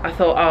and I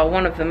thought, oh,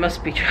 one of them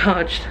must be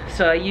charged.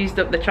 So I used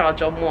up the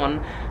charge on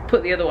one,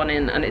 put the other one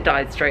in and it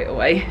died straight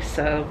away,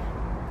 so...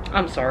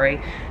 I'm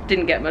sorry,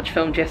 didn't get much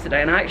filmed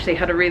yesterday, and I actually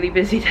had a really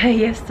busy day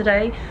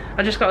yesterday.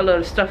 I just got a load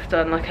of stuff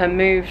done, like I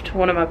moved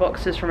one of my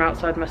boxes from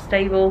outside my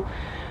stable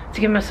to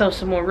give myself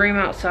some more room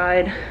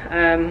outside.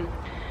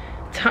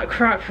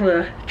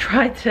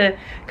 Tried to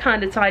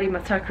kind of tidy my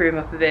tack room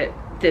up a bit,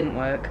 didn't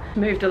work.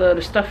 Moved a load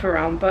of stuff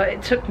around, but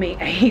it took me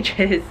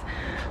ages.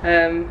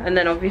 And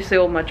then obviously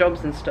all my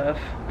jobs and stuff,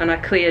 and I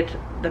cleared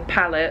the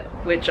pallet,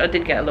 which I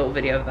did get a little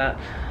video of that.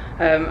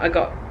 I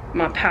got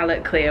my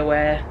pallet clear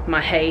where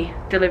my hay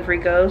delivery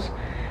goes,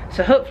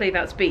 so hopefully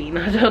that's been,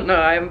 I don't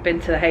know, I haven't been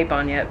to the hay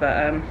barn yet,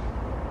 but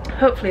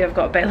hopefully I've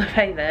got a bale of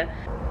hay there.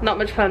 Not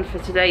much planned for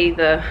today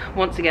either.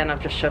 Once again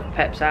I've just shoved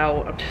Peps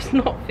out. I'm just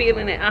not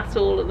feeling it at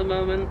all at the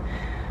moment.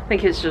 I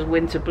think it's just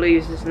winter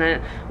blues, isn't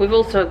it? We've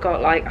also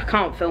got, like, I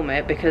can't film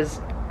it because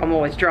I'm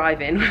always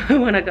driving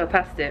when I go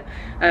past it,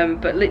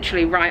 but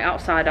literally right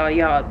outside our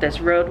yard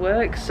there's road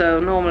work, so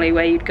normally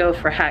where you'd go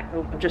for a hack,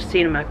 oh, I've just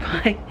seen a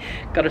magpie,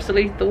 gotta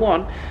salute the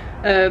one.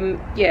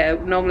 Yeah,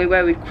 normally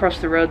where we'd cross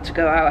the road to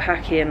go out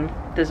hacking,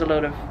 there's a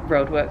load of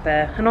road work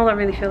there, and all I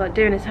really feel like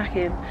doing is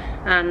hacking.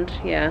 And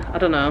yeah, I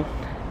don't know,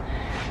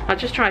 I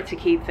just try to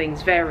keep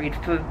things varied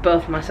for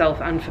both myself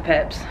and for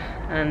Peps,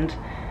 and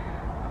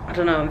I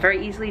don't know, I'm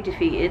very easily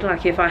defeated.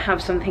 Like if I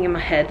have something in my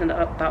head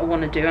that I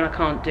want to do and I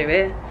can't do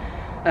it,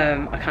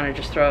 I kind of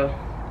just throw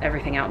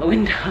everything out the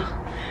window,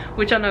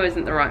 which I know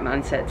isn't the right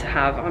mindset to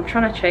have. I'm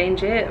trying to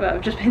change it, but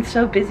I've just been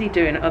so busy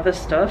doing other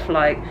stuff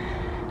like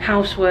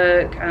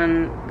housework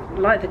and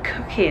like the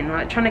cooking,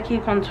 like trying to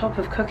keep on top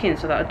of cooking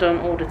so that I don't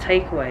order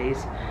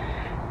takeaways.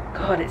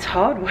 God, it's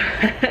hard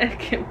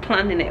work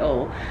planning it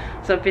all.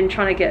 So I've been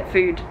trying to get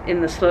food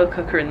in the slow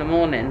cooker in the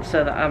morning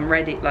so that I'm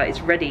ready, like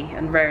it's ready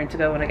and raring to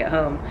go when I get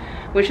home,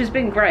 which has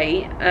been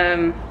great.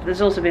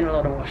 There's also been a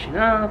lot of washing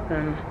up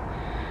and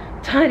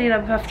tidying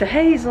up after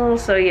Hazel,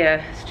 so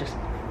yeah, it's just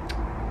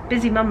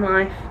busy mum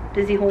life,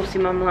 busy horsey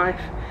mum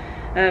life.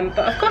 But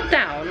I've got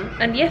down,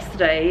 and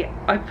yesterday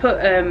I put,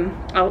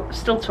 I'll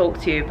still talk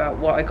to you about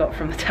what I got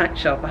from the tack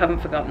shop, I haven't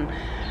forgotten,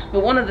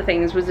 but one of the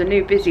things was a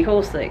new busy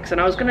horse licks,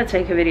 and I was going to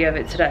take a video of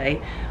it today,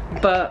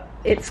 but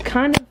it's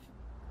kind of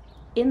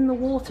in the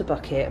water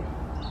bucket.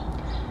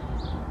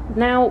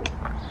 Now,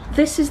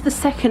 this is the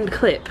second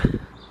clip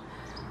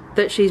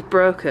that she's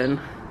broken.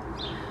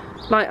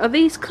 Like, are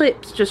these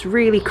clips just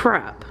really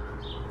crap?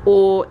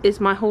 Or is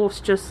my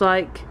horse just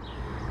like...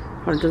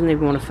 Well, it doesn't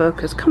even want to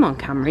focus. Come on,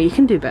 camera, you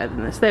can do better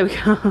than this. There we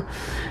go.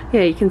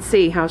 Yeah, you can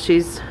see how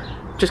she's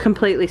just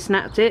completely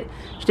snapped it.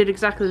 She did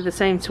exactly the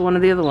same to one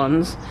of the other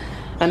ones.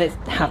 And it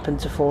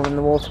happened to fall in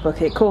the water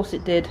bucket. Of course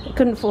it did. It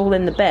couldn't fall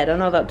in the bed. I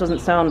know that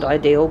doesn't sound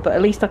ideal, but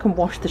at least I can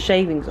wash the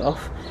shavings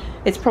off.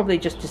 It's probably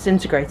just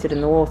disintegrated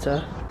in the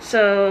water.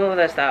 So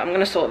there's that. I'm going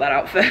to sort that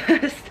out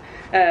first.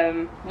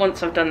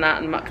 Once I've done that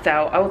and mucked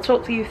out, I will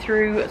talk to you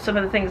through some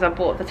of the things I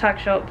bought at the tack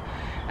shop,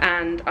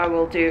 and I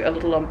will do a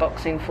little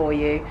unboxing for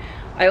you.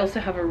 I also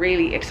have a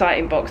really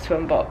exciting box to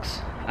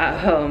unbox at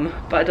home,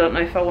 but I don't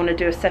know if I want to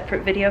do a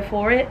separate video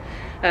for it.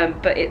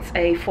 But it's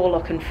a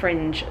Forelock and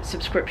Fringe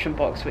subscription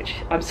box, which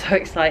I'm so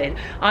excited.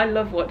 I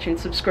love watching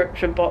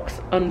subscription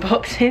box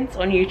unboxings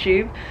on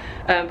YouTube.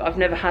 But I've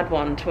never had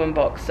one to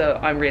unbox, so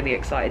I'm really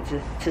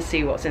excited to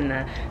see what's in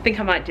there. I think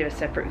I might do a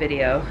separate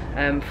video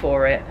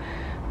for it.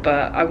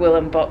 But I will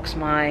unbox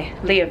my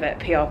Leovet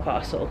PR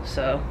parcel,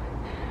 so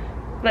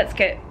let's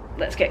get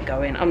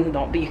going. I'm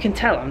not, but you can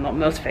tell I'm not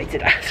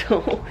motivated at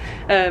all.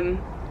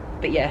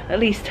 But yeah, at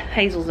least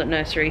Hazel's at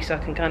nursery, so I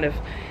can kind of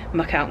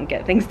muck out and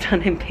get things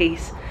done in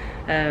peace.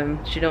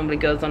 She normally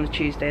goes on a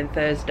Tuesday and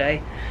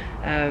Thursday,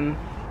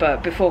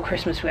 but before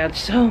Christmas we had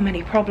so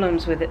many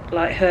problems with it,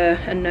 like her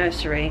and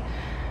nursery,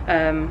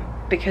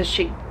 because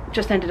she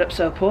just ended up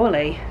so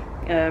poorly.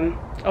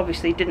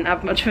 Obviously didn't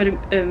have much of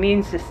an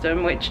immune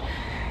system, which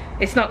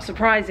it's not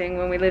surprising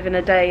when we live in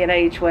a day and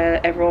age where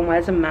everyone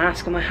wears a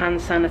mask and we're hand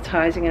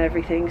sanitizing and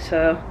everything.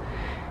 So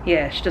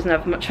yeah, she doesn't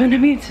have much of an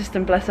immune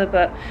system, bless her,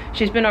 but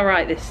she's been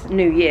alright this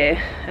new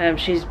year.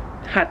 She's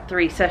had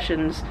 3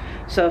 sessions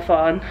so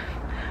far, and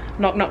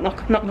knock knock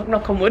knock knock knock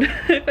knock on wood.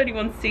 If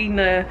anyone's seen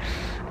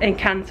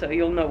Encanto,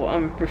 you'll know what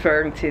I'm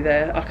referring to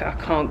there. I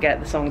can't get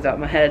the songs out of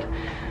my head.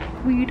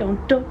 We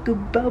don't talk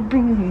about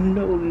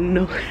Bruno,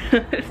 no.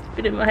 It's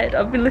been in my head.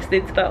 I've been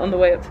listening to that on the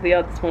way up to the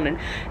yard this morning.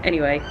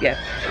 Anyway, yeah,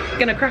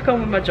 gonna crack on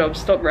with my job,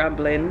 stop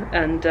rambling,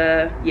 and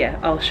yeah,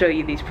 I'll show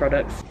you these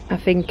products. I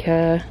think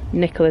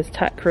Nicola's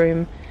tack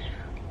room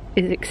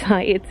is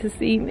excited to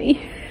see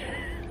me.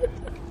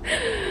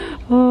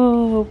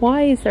 Oh,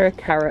 why is there a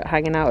carrot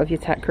hanging out of your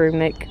tack room,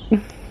 Nick?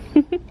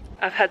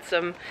 I've had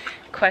some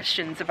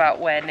questions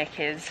about where Nick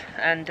is,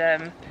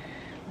 and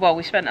well,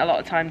 we spent a lot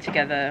of time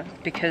together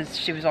because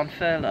she was on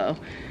furlough.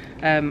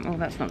 Oh,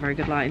 that's not very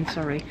good lighting,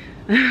 sorry.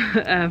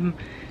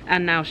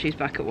 And now she's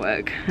back at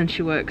work, and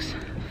she works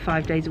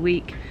 5 days a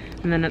week,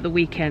 and then at the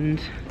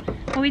weekend,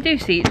 well, we do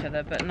see each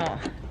other, but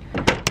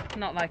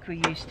not like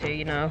we used to,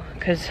 you know,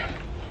 because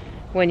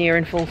when you're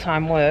in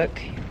full-time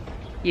work,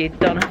 you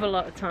don't have a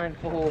lot of time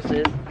for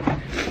horses,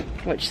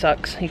 which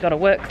sucks. You gotta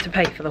work to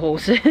pay for the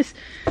horses,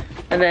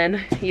 and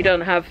then you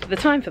don't have the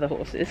time for the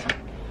horses.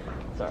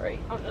 Sorry,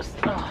 I'm just,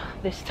 oh,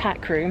 this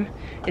tack room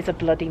is a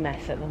bloody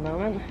mess at the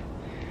moment.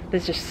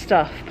 There's just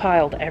stuff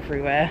piled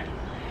everywhere.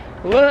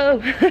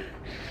 Whoa!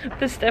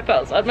 The step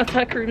outside my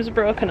tack room is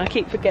broken. I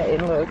keep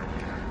forgetting, look.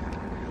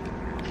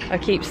 I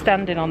keep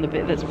standing on the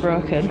bit that's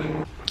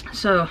broken.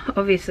 So,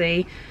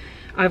 obviously,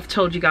 I've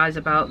told you guys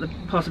about the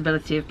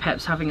possibility of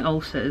Peps having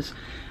ulcers.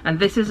 And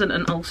this isn't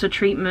an ulcer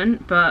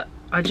treatment, but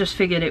I just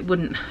figured it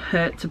wouldn't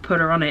hurt to put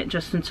her on it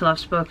just until I've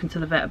spoken to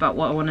the vet about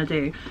what I want to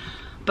do.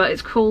 But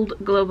it's called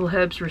Global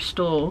Herbs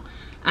Restore,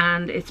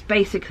 and it's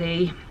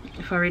basically,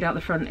 if I read out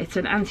the front, it's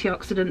an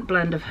antioxidant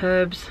blend of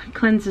herbs,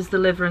 cleanses the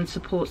liver and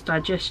supports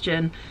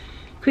digestion,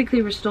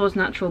 quickly restores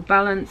natural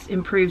balance,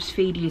 improves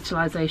feed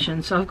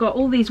utilization. So I've got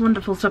all these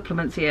wonderful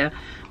supplements here,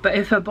 but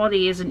if her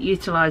body isn't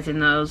utilizing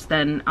those,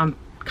 then I'm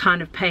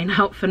kind of paying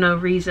out for no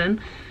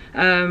reason.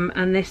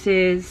 And this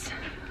is,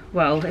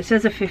 well, it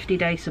says a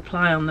 50-day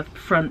supply on the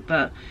front,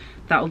 but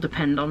that'll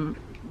depend on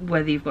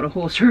whether you've got a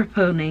horse or a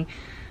pony.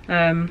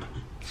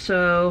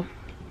 So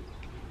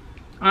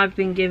I've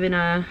been giving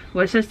her,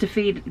 well, it says to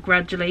feed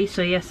gradually,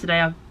 so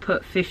yesterday I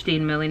put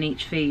 15 ml in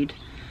each feed,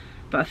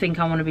 but I think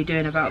I want to be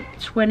doing about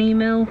 20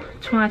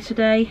 ml twice a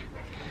day.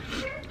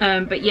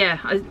 But yeah,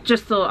 I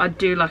just thought I'd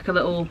do like a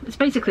little, it's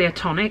basically a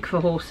tonic for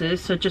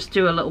horses, so just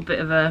do a little bit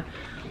of a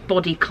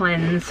body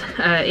cleanse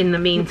in the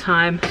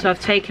meantime. So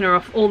I've taken her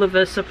off all of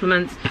her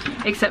supplements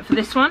except for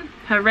this one,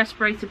 her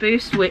respirator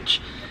boost, which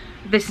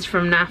this is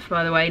from NAF,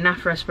 by the way,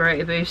 NAF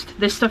respirator boost.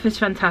 This stuff is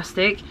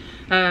fantastic.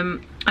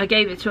 I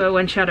gave it to her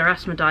when she had her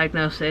asthma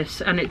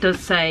diagnosis, and it does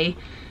say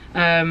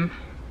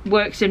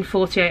works in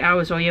 48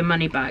 hours or your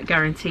money back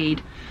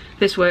guaranteed.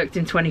 This worked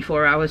in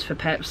 24 hours for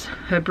Peps.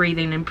 Her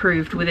breathing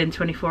improved within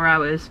 24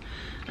 hours.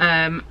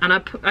 And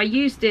I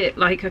used it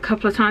like a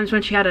couple of times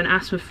when she had an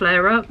asthma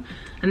flare up,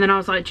 and then I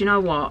was like, do you know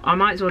what, I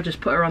might as well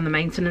just put her on the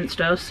maintenance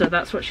dose. So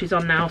that's what she's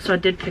on now. So I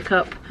did pick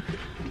up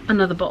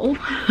another bottle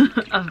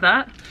of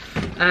that,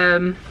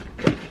 and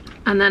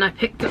then I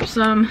picked up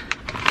some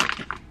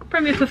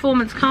Premier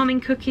Performance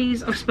calming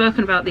cookies. I've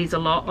spoken about these a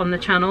lot on the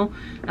channel,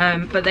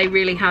 but they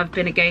really have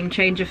been a game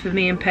changer for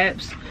me and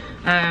Peps.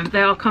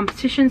 They are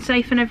competition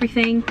safe and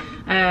everything,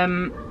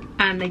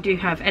 and they do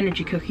have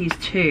energy cookies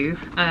too,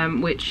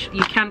 which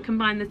you can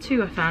combine the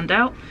two, I found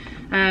out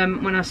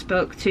when I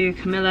spoke to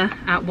Camilla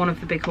at one of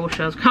the big horse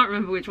shows. Can't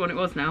remember which one it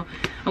was now.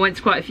 I went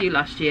to quite a few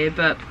last year,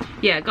 but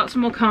yeah, got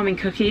some more calming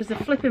cookies. The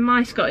flipping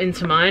mice got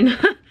into mine,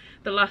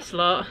 the last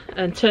lot,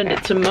 and turned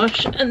it to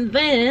mush. And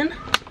then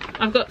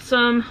I've got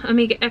some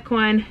Omega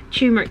Equine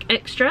Turmeric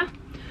Extra,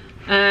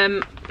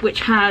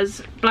 which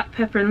has black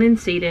pepper and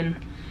linseed in,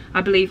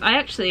 I believe. I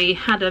actually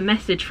had a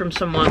message from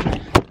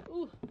someone.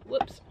 Ooh,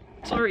 whoops,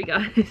 sorry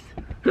guys.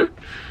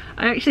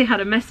 I actually had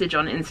a message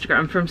on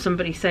Instagram from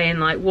somebody saying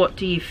like, what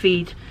do you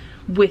feed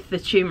with the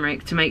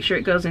turmeric to make sure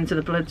it goes into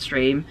the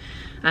bloodstream?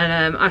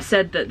 And I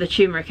said that the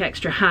Turmeric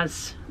Extra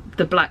has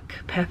the black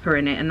pepper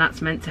in it, and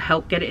that's meant to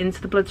help get it into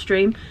the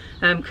bloodstream,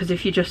 because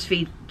if you just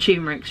feed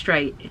turmeric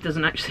straight, it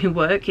doesn't actually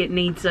work. It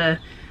needs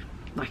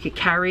like a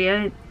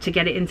carrier to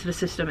get it into the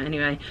system.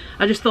 Anyway,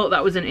 I just thought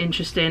that was an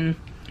interesting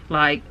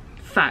like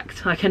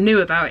fact. Like, I knew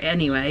about it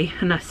anyway,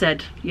 and I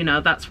said, you know,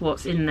 that's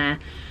what's in there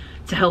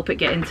to help it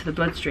get into the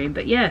bloodstream.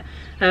 But yeah,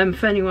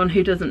 for anyone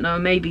who doesn't know,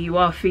 maybe you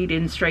are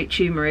feeding straight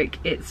turmeric,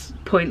 it's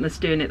pointless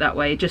doing it that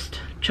way.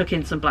 Just chuck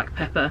in some black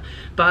pepper.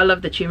 But I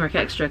love the Turmeric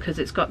Extra because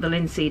it's got the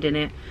linseed in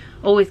it.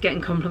 Always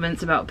getting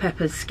compliments about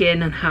Pepper's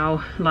skin and how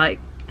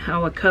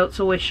her coat's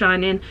always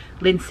shining.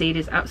 Linseed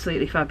is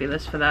absolutely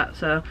fabulous for that.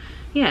 So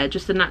yeah,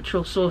 just a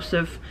natural source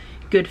of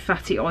good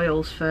fatty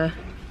oils for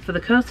the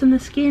coat and the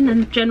skin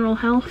and general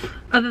health.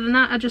 Other than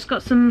that, I just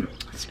got some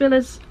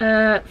Spiller's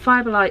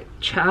Fiberlight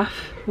chaff,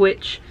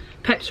 which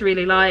Peps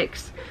really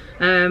likes.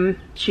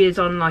 She is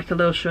on like a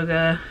low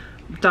sugar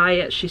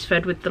diet. She's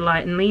fed with the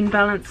light and lean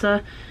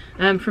balancer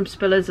from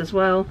Spiller's as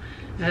well.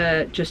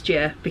 Just,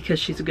 yeah, because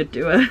she's a good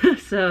doer.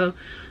 So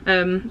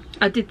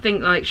I did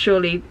think like,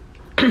 surely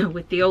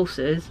with the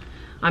ulcers,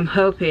 I'm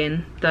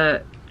hoping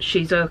that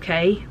she's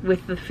okay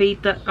with the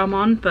feed that I'm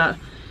on. But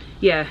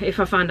yeah, if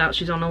I find out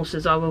she's on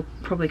ulcers, I will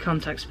probably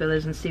contact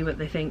Spillers and see what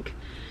they think.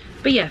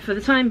 But yeah, for the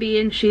time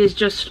being, she is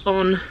just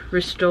on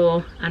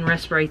Restore and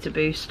Respirator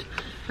Boost.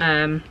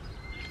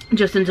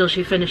 just until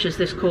she finishes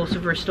this course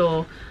of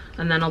Restore,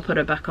 and then I'll put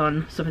her back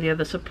on some of the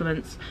other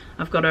supplements.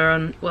 I've got her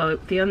on, well,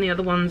 the only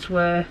other ones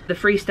were the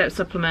Free Step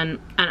supplement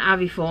and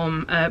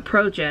Aviform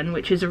Progen,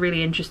 which is a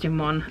really interesting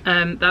one.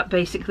 That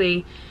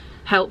basically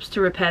helps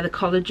to repair the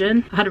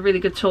collagen. I had a really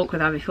good talk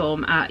with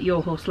Aviform at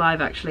Your Horse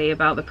Live actually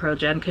about the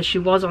Progen, because she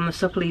was on the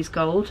Supplease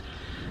Gold,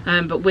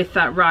 but with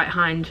that right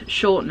hind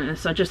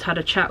shortness, I just had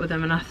a chat with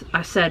them, and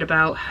I said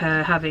about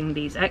her having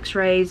these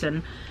x-rays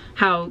and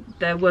how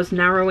there was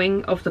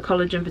narrowing of the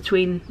collagen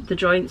between the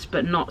joints,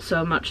 but not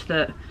so much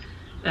that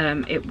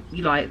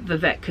like the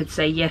vet could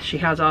say yes she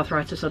has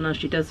arthritis or no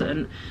she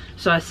doesn't.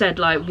 So I said,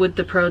 like, would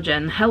the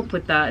Progen help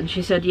with that? And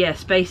she said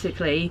yes.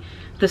 Basically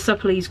the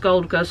Supplease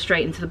Gold goes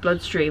straight into the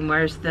bloodstream,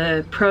 whereas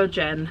the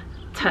Progen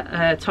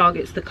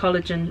targets the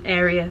collagen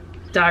area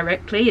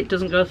directly. It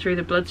doesn't go through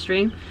the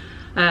bloodstream,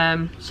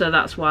 so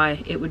that's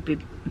why it would be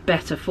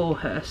better for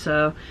her.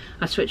 So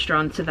I switched her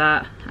on to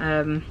that.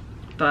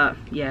 But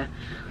yeah,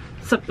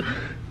 so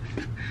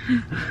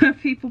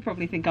people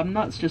probably think I'm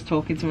nuts just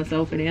talking to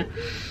myself in here.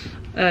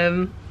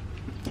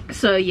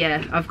 So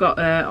yeah, I've got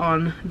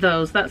on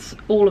those. That's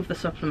all of the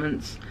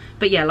supplements.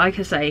 But yeah, like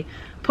I say,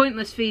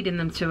 pointless feeding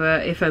them to her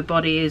if her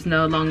body is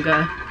no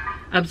longer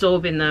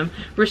absorbing them.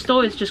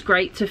 Restore is just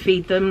great to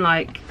feed them,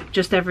 like,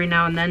 just every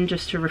now and then,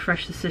 just to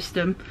refresh the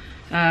system.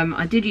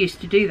 I did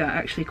used to do that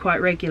actually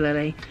quite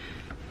regularly,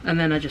 and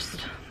then I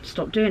just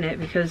stopped doing it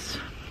because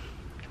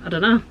I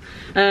don't know.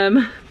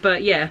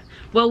 But yeah,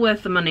 well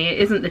worth the money. It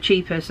isn't the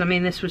cheapest. I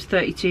mean, this was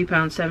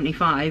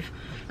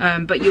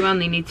 £32.75, but you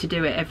only need to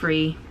do it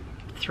every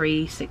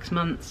 3-6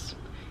 months,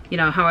 you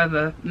know,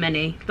 however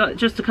many.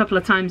 Just a couple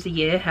of times a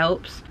year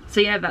helps. So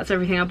yeah, that's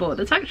everything I bought at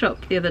the tack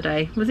shop the other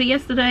day. Was it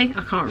yesterday?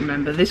 I can't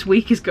remember. This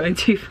week is going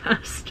too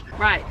fast.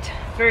 Right,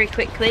 very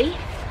quickly,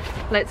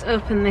 let's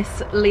open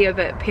this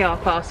Leovet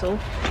PR parcel.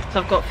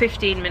 So I've got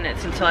 15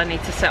 minutes until I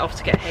need to set off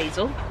to get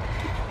Hazel.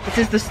 This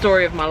is the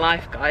story of my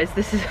life, guys.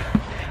 This is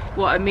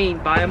what I mean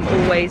by I'm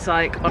always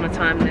like on a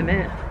time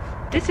limit.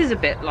 This is a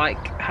bit like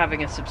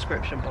having a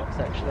subscription box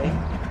actually.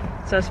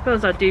 So I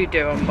suppose I do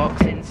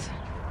unboxings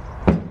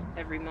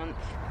every month.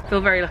 I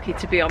feel very lucky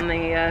to be on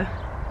the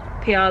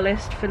PR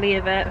list for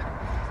Leovet.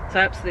 So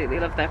I absolutely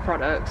love their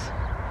products.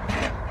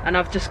 And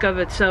I've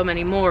discovered so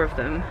many more of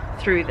them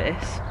through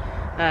this.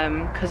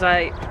 Because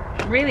I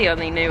really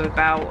only knew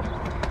about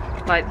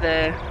like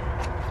the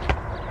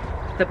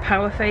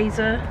Power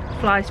Phaser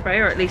fly spray,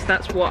 or at least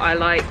that's what I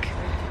like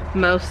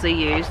mostly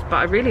used, but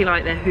I really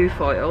like their hoof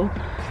oil.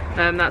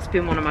 That's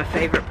been one of my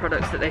favourite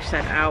products that they've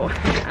sent out.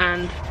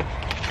 And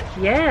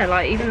yeah,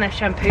 like even their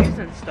shampoos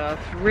and stuff,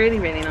 really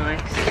nice.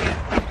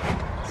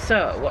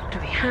 So what do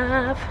we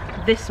have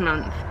this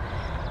month?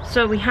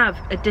 So we have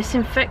a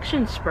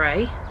disinfection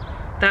spray.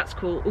 That's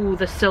cool. Ooh,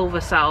 the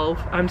Silver Salve.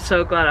 I'm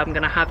so glad I'm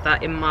gonna have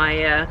that in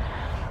my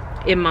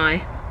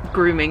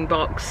grooming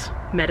box,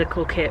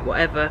 medical kit,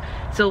 whatever.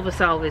 Silver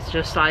Salve is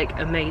just like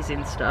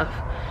amazing stuff.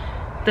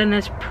 Then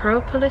there's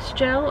propolis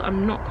gel.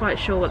 I'm not quite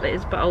sure what that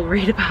is, but I'll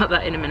read about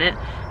that in a minute.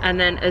 And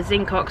then a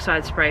zinc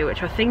oxide spray,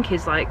 which I think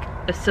is like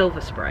a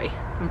silver spray,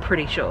 I'm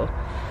pretty sure.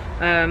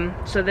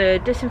 So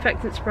the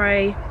disinfectant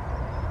spray,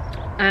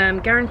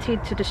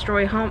 guaranteed to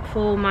destroy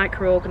harmful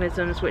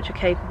microorganisms which are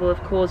capable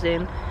of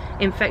causing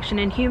infection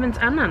in humans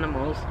and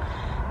animals.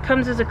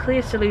 Comes as a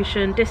clear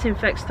solution,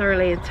 disinfects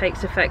thoroughly and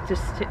takes effect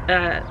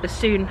as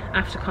soon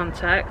after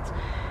contact.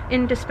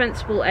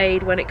 Indispensable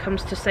aid when it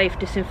comes to safe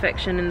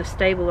disinfection in the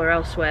stable or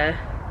elsewhere.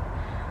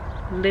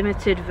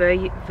 Limited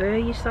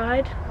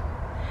verticide?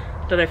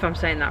 Don't know if I'm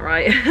saying that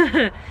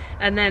right.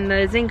 And then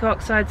the zinc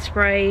oxide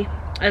spray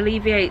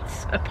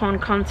alleviates upon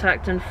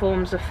contact and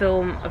forms a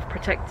film of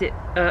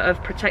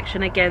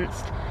protection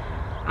against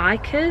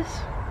icas.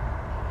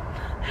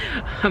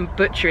 I'm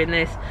butchering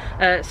this.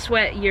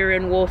 Sweat,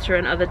 urine, water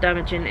and other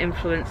damaging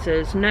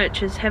influences.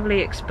 Nurtures heavily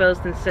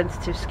exposed and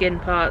sensitive skin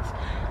parts.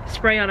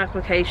 Spray on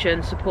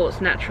application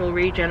supports natural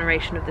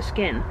regeneration of the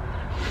skin.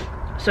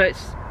 So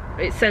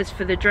it says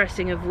for the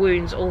dressing of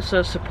wounds,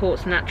 also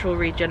supports natural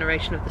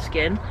regeneration of the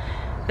skin.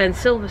 Then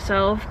Silver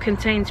Salve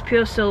contains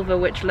pure silver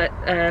which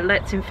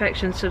lets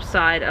infection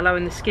subside,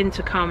 allowing the skin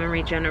to calm and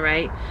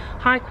regenerate.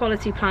 High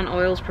quality plant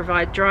oils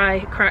provide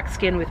dry, cracked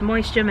skin with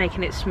moisture,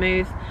 making it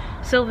smooth.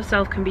 Silver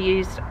Salve can be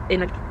used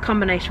in a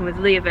combination with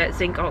Leovet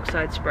zinc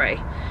oxide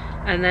spray.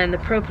 And then the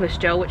propolis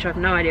gel, which I've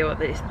no idea what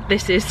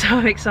this is, so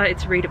I'm excited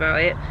to read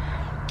about it.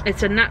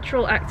 It's a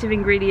natural active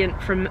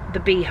ingredient from the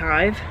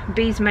beehive.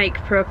 Bees make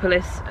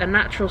propolis, a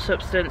natural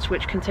substance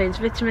which contains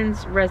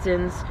vitamins,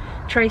 resins,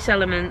 trace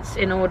elements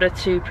in order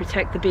to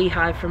protect the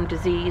beehive from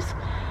disease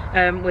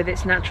with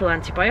its natural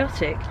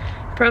antibiotic.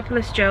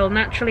 Propolis gel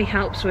naturally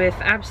helps with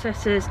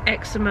abscesses,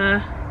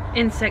 eczema,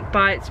 insect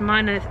bites,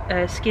 minor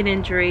skin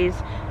injuries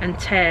and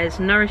tears,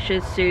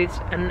 nourishes, soothes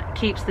and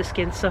keeps the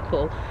skin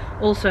supple.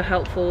 Also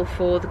helpful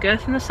for the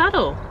girth in the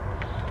saddle.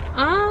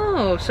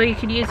 Oh, so you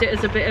could use it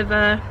as a bit of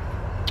a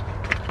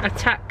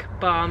tack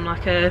balm,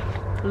 like a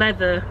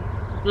leather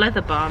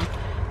balm.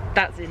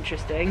 That's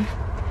interesting.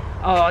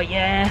 Oh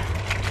yeah.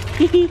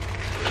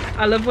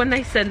 I love when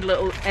they send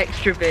little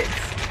extra bits.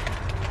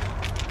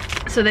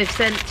 So they've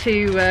sent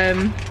to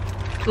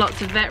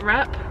lots of vet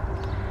wrap,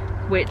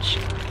 which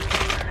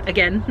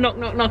again,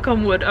 knock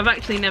on wood, I've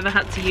actually never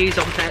had to use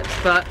on Peps,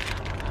 but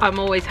I'm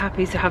always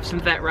happy to have some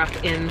vet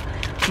wrap in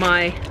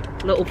my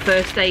little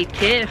first aid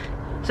kit.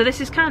 So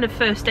this is kind of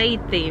first aid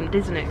themed,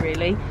 isn't it,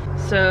 really?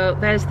 So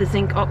there's the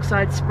zinc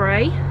oxide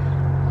spray,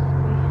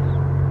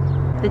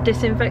 the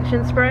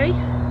disinfection spray.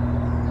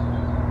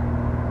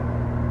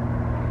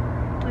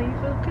 Are you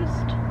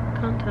focused?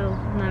 Can't tell.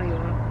 Now you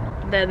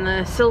are. Then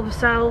the silver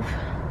salve.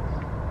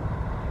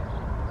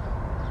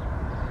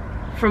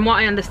 From what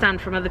I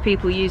understand from other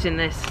people using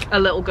this, a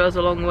little goes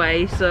a long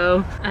way.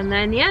 So, and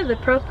then yeah, the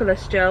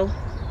propolis gel.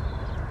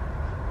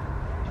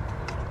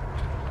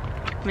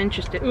 I'm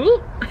interested.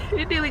 Ooh,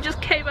 it nearly just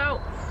came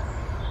out.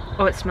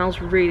 Oh, it smells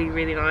really,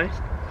 really nice.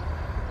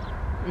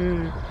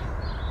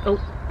 Oh,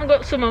 I've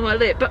got some on my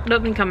lip, but I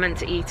don't think I'm meant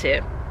to eat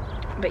it.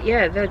 But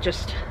yeah, they're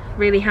just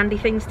really handy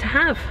things to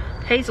have.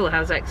 Hazel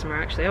has eczema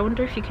actually. I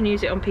wonder if you can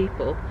use it on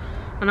people.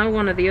 I know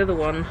one of the other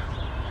ones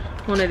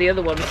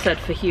said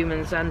for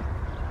humans and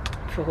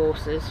for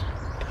horses.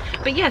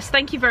 But yes,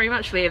 thank you very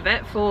much,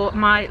 Leah for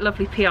my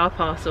lovely PR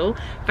parcel.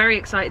 Very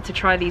excited to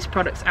try these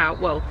products out.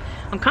 Well,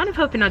 I'm kind of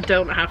hoping I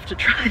don't have to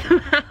try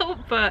them out,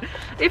 but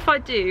if I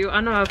do,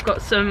 I know I've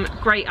got some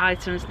great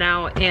items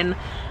now in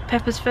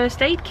Pepper's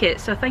first aid kit,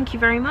 so thank you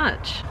very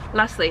much.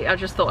 Lastly, I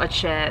just thought I'd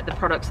share the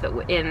products that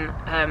were in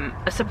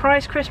a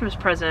surprise Christmas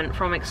present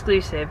from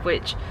Exclusive,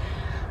 which,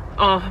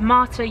 oh,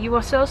 Marta, you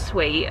are so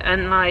sweet,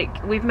 and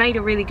like, we've made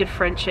a really good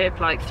friendship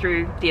like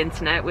through the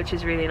internet, which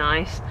is really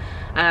nice.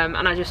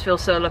 And I just feel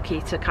so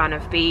lucky to kind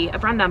of be a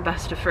brand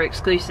ambassador for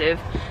Exclusive.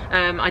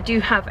 I do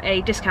have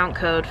a discount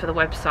code for the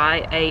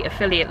website, a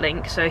affiliate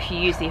link, so if you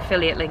use the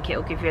affiliate link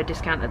it'll give you a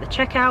discount at the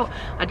checkout.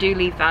 I do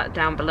leave that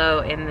down below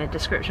in the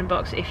description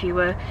box if you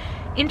were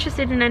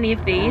interested in any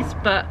of these.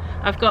 But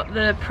I've got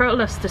the Pro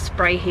Luster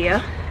spray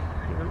here.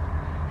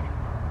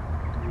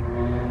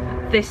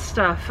 This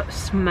stuff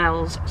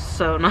smells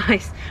so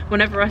nice.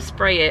 Whenever I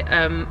spray it,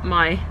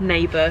 my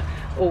neighbour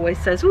always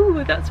says,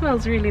 "Ooh, that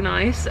smells really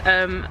nice."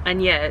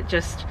 And yeah, it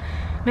just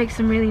makes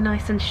them really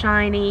nice and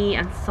shiny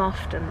and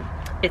soft, and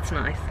it's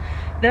nice.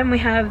 Then we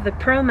have the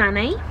Pro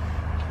Mani,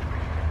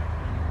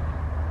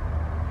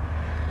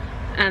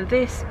 and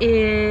this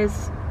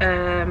is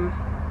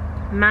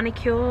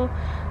manicure,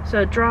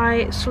 so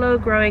dry, slow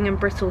growing and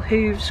brittle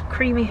hooves,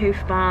 creamy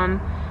hoof balm,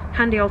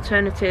 handy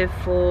alternative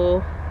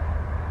for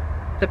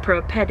the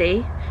Pro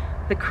Pedi.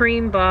 The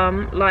cream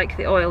balm, like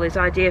the oil, is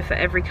ideal for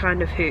every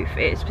kind of hoof.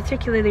 It is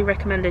particularly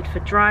recommended for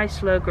dry,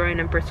 slow growing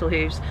and brittle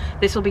hooves.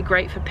 This will be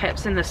great for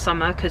Peps in the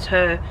summer because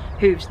her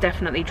hooves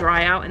definitely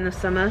dry out in the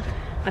summer.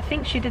 I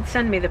think she did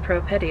send me the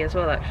Pro Pedi as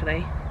well,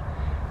 actually.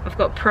 I've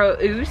got Pro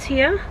Ooze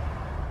here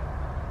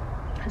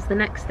as the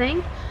next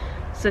thing.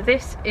 So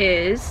this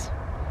is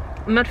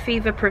mud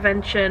fever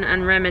prevention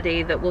and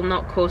remedy that will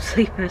not cause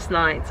sleepless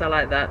nights. I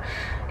like that.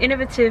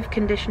 Innovative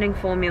conditioning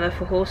formula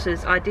for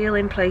horses, ideal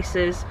in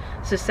places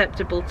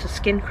susceptible to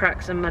skin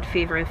cracks and mud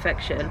fever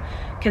infection.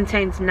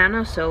 Contains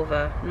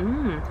nanosilver,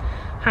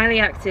 highly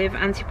active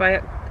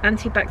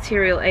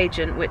antibacterial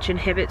agent which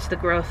inhibits the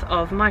growth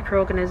of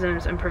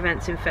microorganisms and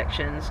prevents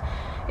infections.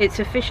 Its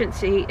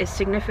efficiency is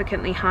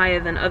significantly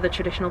higher than other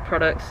traditional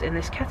products in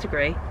this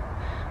category.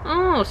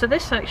 Oh, so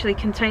this actually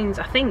contains,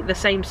 I think, the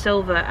same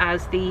silver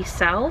as the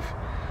salve,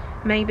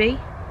 maybe?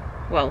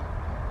 Well,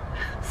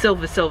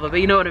 silver, but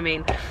you know what I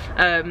mean.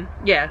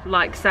 Yeah,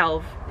 like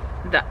salve,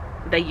 that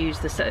they use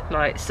the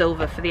like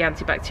silver for the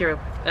antibacterial,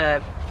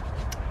 I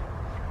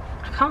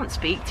can't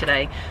speak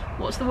today.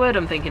 What's the word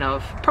I'm thinking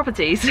of?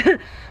 Properties.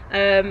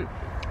 And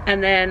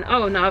then,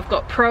 oh no, I've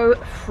got Pro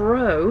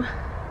Fro.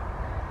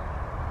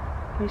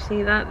 Can you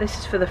see that? This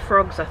is for the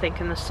frogs, I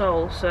think, in the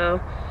sole, so...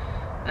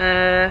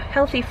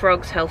 healthy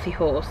frogs, healthy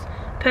horse.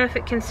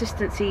 Perfect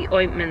consistency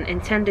ointment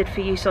intended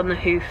for use on the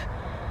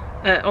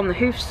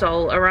hoof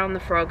sole, around the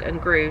frog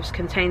and grooves.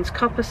 Contains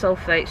copper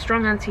sulfate,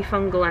 strong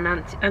antifungal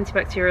and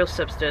antibacterial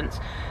substance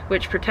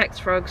which protects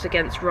frogs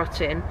against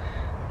rotting.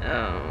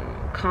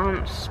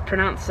 Can't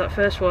pronounce that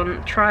first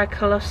one.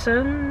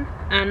 Triclosan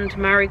and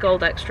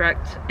marigold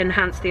extract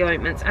enhance the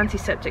ointment's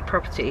antiseptic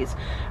properties.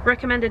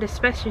 Recommended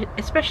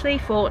especially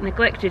for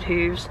neglected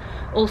hooves,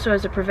 also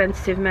as a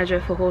preventative measure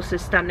for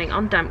horses standing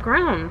on damp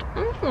ground.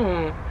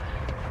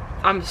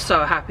 I'm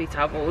so happy to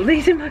have all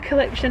these in my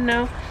collection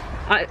now.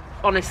 I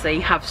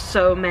honestly have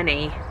so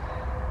many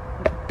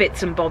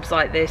bits and bobs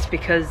like this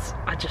because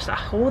I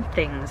hoard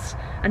things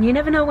and you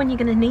never know when you're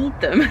going to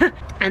need them.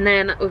 And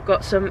then we've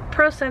got some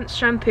ProSense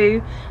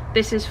shampoo.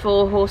 This is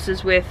for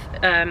horses with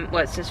well,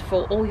 it says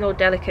for all your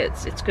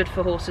delicates. It's good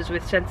for horses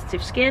with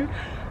sensitive skin,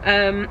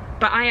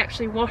 but I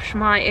actually wash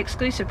my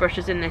Exclusive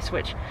brushes in this,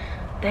 which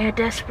they're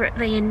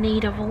desperately in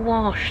need of a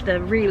wash. They're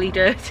really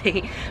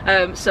dirty.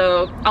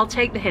 So I'll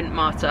take the hint,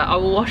 Marta. I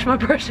will wash my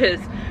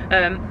brushes.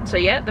 So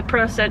yeah, the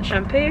ProSense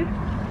shampoo.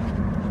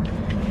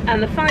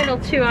 And the final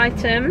two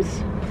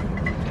items,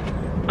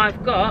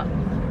 I've got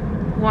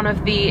one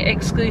of the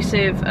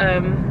Exclusive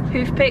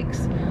hoof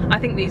picks. I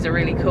think these are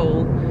really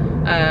cool.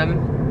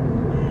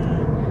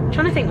 I'm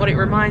trying to think what it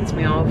reminds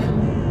me of.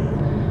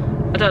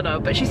 I don't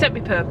know, but she sent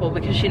me purple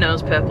because she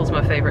knows purple's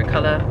my favourite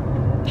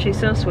colour. She's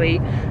so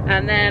sweet.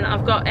 And then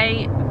I've got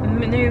a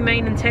new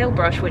mane and tail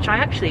brush, which I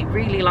actually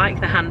really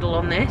like the handle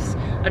on this.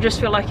 I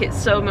just feel like it's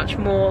so much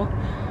more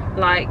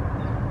like,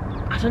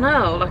 I don't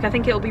know, like I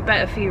think it'll be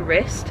better for your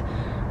wrist.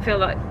 I feel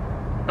like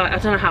I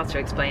don't know how to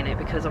explain it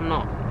because I'm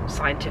not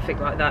scientific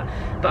like that,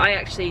 but I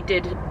actually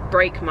did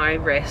break my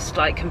wrist,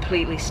 like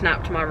completely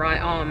snapped my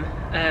right arm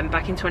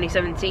back in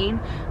 2017,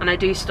 and I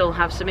do still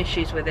have some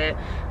issues with it,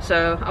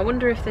 so I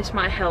wonder if this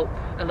might help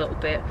a little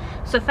bit.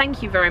 So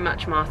thank you very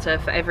much, Marta,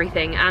 for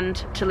everything, and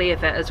to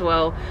Leavet as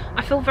well.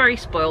 I feel very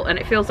spoilt and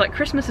it feels like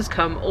Christmas has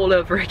come all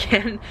over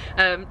again.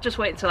 Just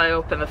wait until I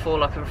open the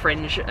Forelock and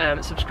Fringe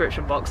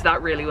subscription box.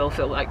 That really will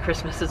feel like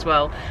Christmas as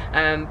well.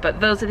 But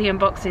those are the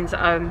unboxings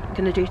that I'm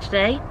going to do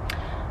today.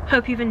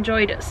 Hope you've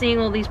enjoyed seeing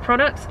all these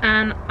products,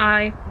 and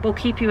I will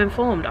keep you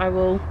informed. I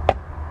will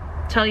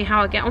tell you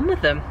how I get on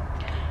with them.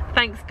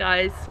 Thanks,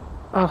 guys.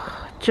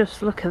 Oh,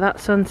 just look at that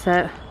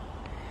sunset.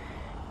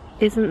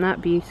 Isn't that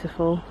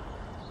beautiful?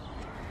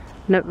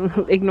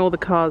 No, ignore the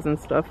cars and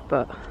stuff,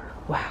 but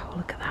wow,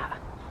 look at that.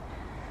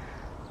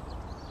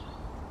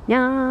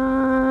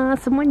 Yeah,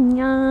 someone,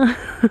 yeah.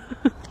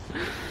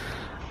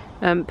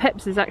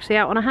 Peps is actually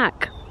out on a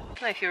hack.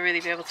 I don't know if you'll really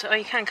be able to, oh,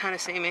 you can kind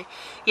of see me.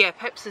 Yeah,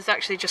 Peps has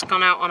actually just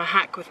gone out on a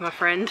hack with my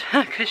friend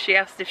because she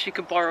asked if she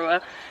could borrow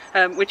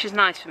her, which is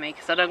nice for me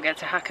because I don't get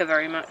to hack her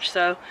very much.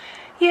 So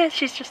yeah,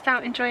 she's just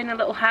out enjoying a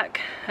little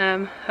hack.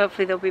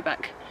 Hopefully they'll be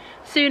back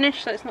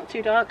soonish, so it's not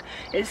too dark.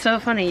 It's so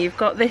funny, you've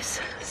got this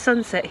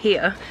sunset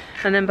here,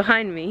 and then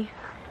behind me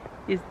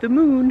is the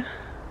moon.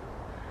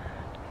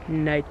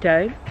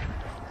 Nighttime,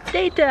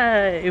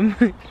 daytime,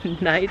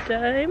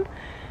 nighttime,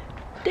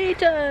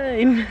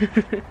 daytime.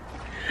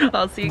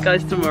 I'll see you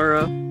guys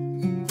tomorrow.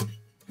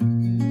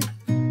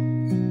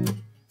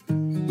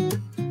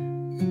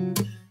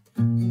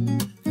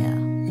 Yeah.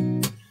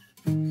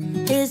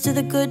 Here's to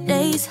the good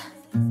days,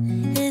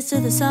 here's to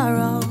the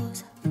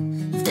sorrows.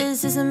 If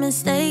this is a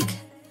mistake,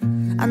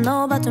 I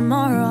know about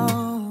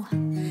tomorrow.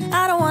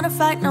 I don't wanna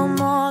fight no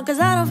more, cause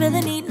I don't feel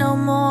the need no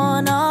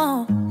more,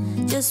 no.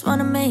 Just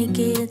wanna make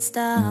it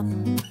stop.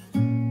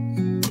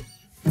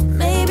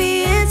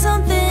 Maybe it's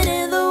something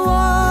in the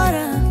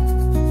water,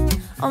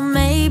 or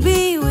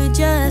maybe we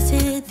just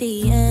hit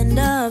the end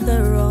of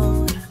the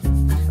road.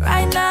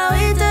 Right now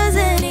it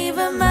doesn't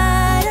even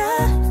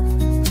matter.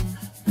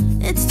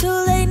 It's too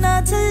late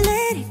not to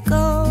let it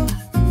go.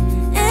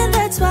 And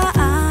that's why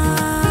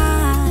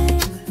I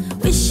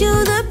wish you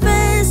the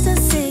best and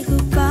say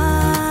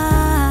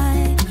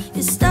goodbye.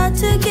 You start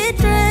to get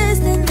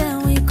dressed and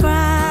then we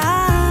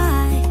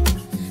cry,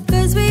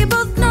 cause we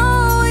both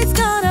know it's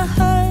gonna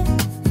hurt,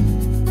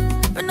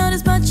 but not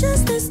as much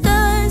as this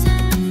does.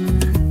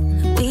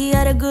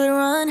 A good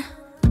run,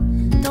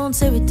 don't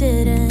say we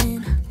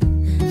didn't.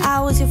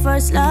 I was your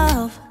first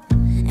love,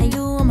 and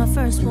you were my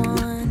first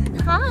one.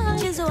 Hi.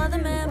 Chisel all the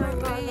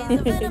memories, the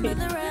venom of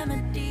the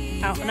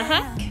remedy. Out on a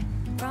hack.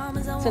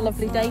 It's a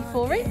lovely day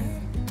for it.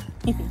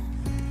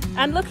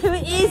 And look who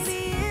it is.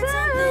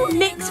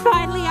 Nick's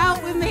finally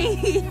out with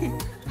me.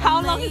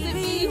 How long has it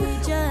been?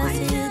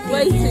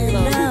 Way too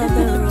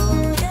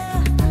long.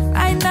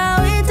 Right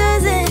now it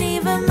doesn't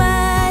even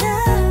matter.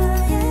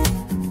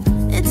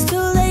 It's too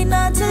late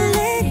not to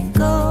let it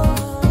go.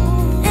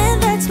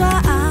 And that's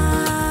why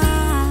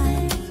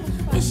I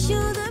wish you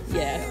the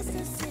best.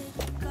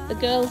 Yeah. The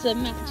girls are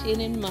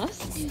matching in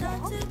musk.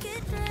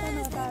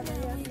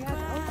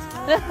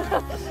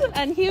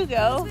 And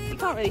Hugo, you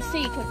can't really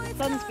see because the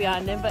sun's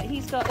behind him, but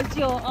he's got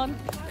azure on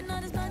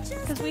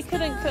because we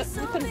couldn't put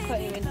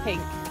him in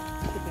pink.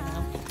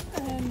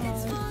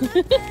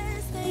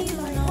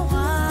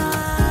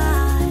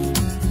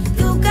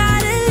 You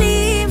gotta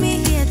leave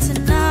me here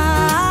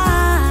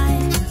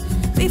tonight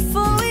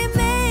before we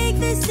make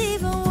this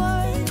even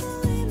worse.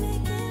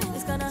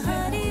 It's gonna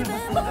hurt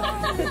even more.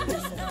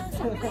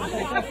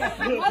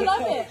 I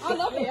love it. I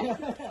love it.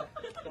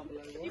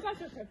 You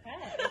guys are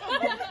prepared.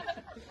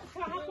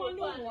 Can I have one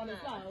normal one as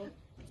well?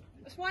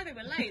 That's why they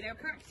were late. They were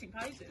practicing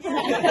poses.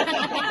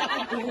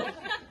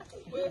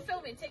 We were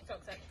filming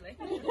TikToks actually.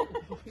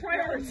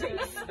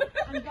 Priorities.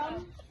 And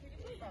bums.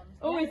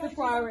 Always the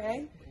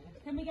priority.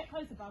 Can we get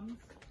closer, bums?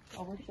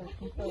 Oh, we're so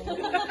confused.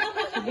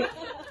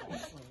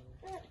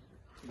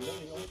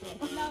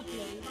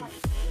 Lovely. Right.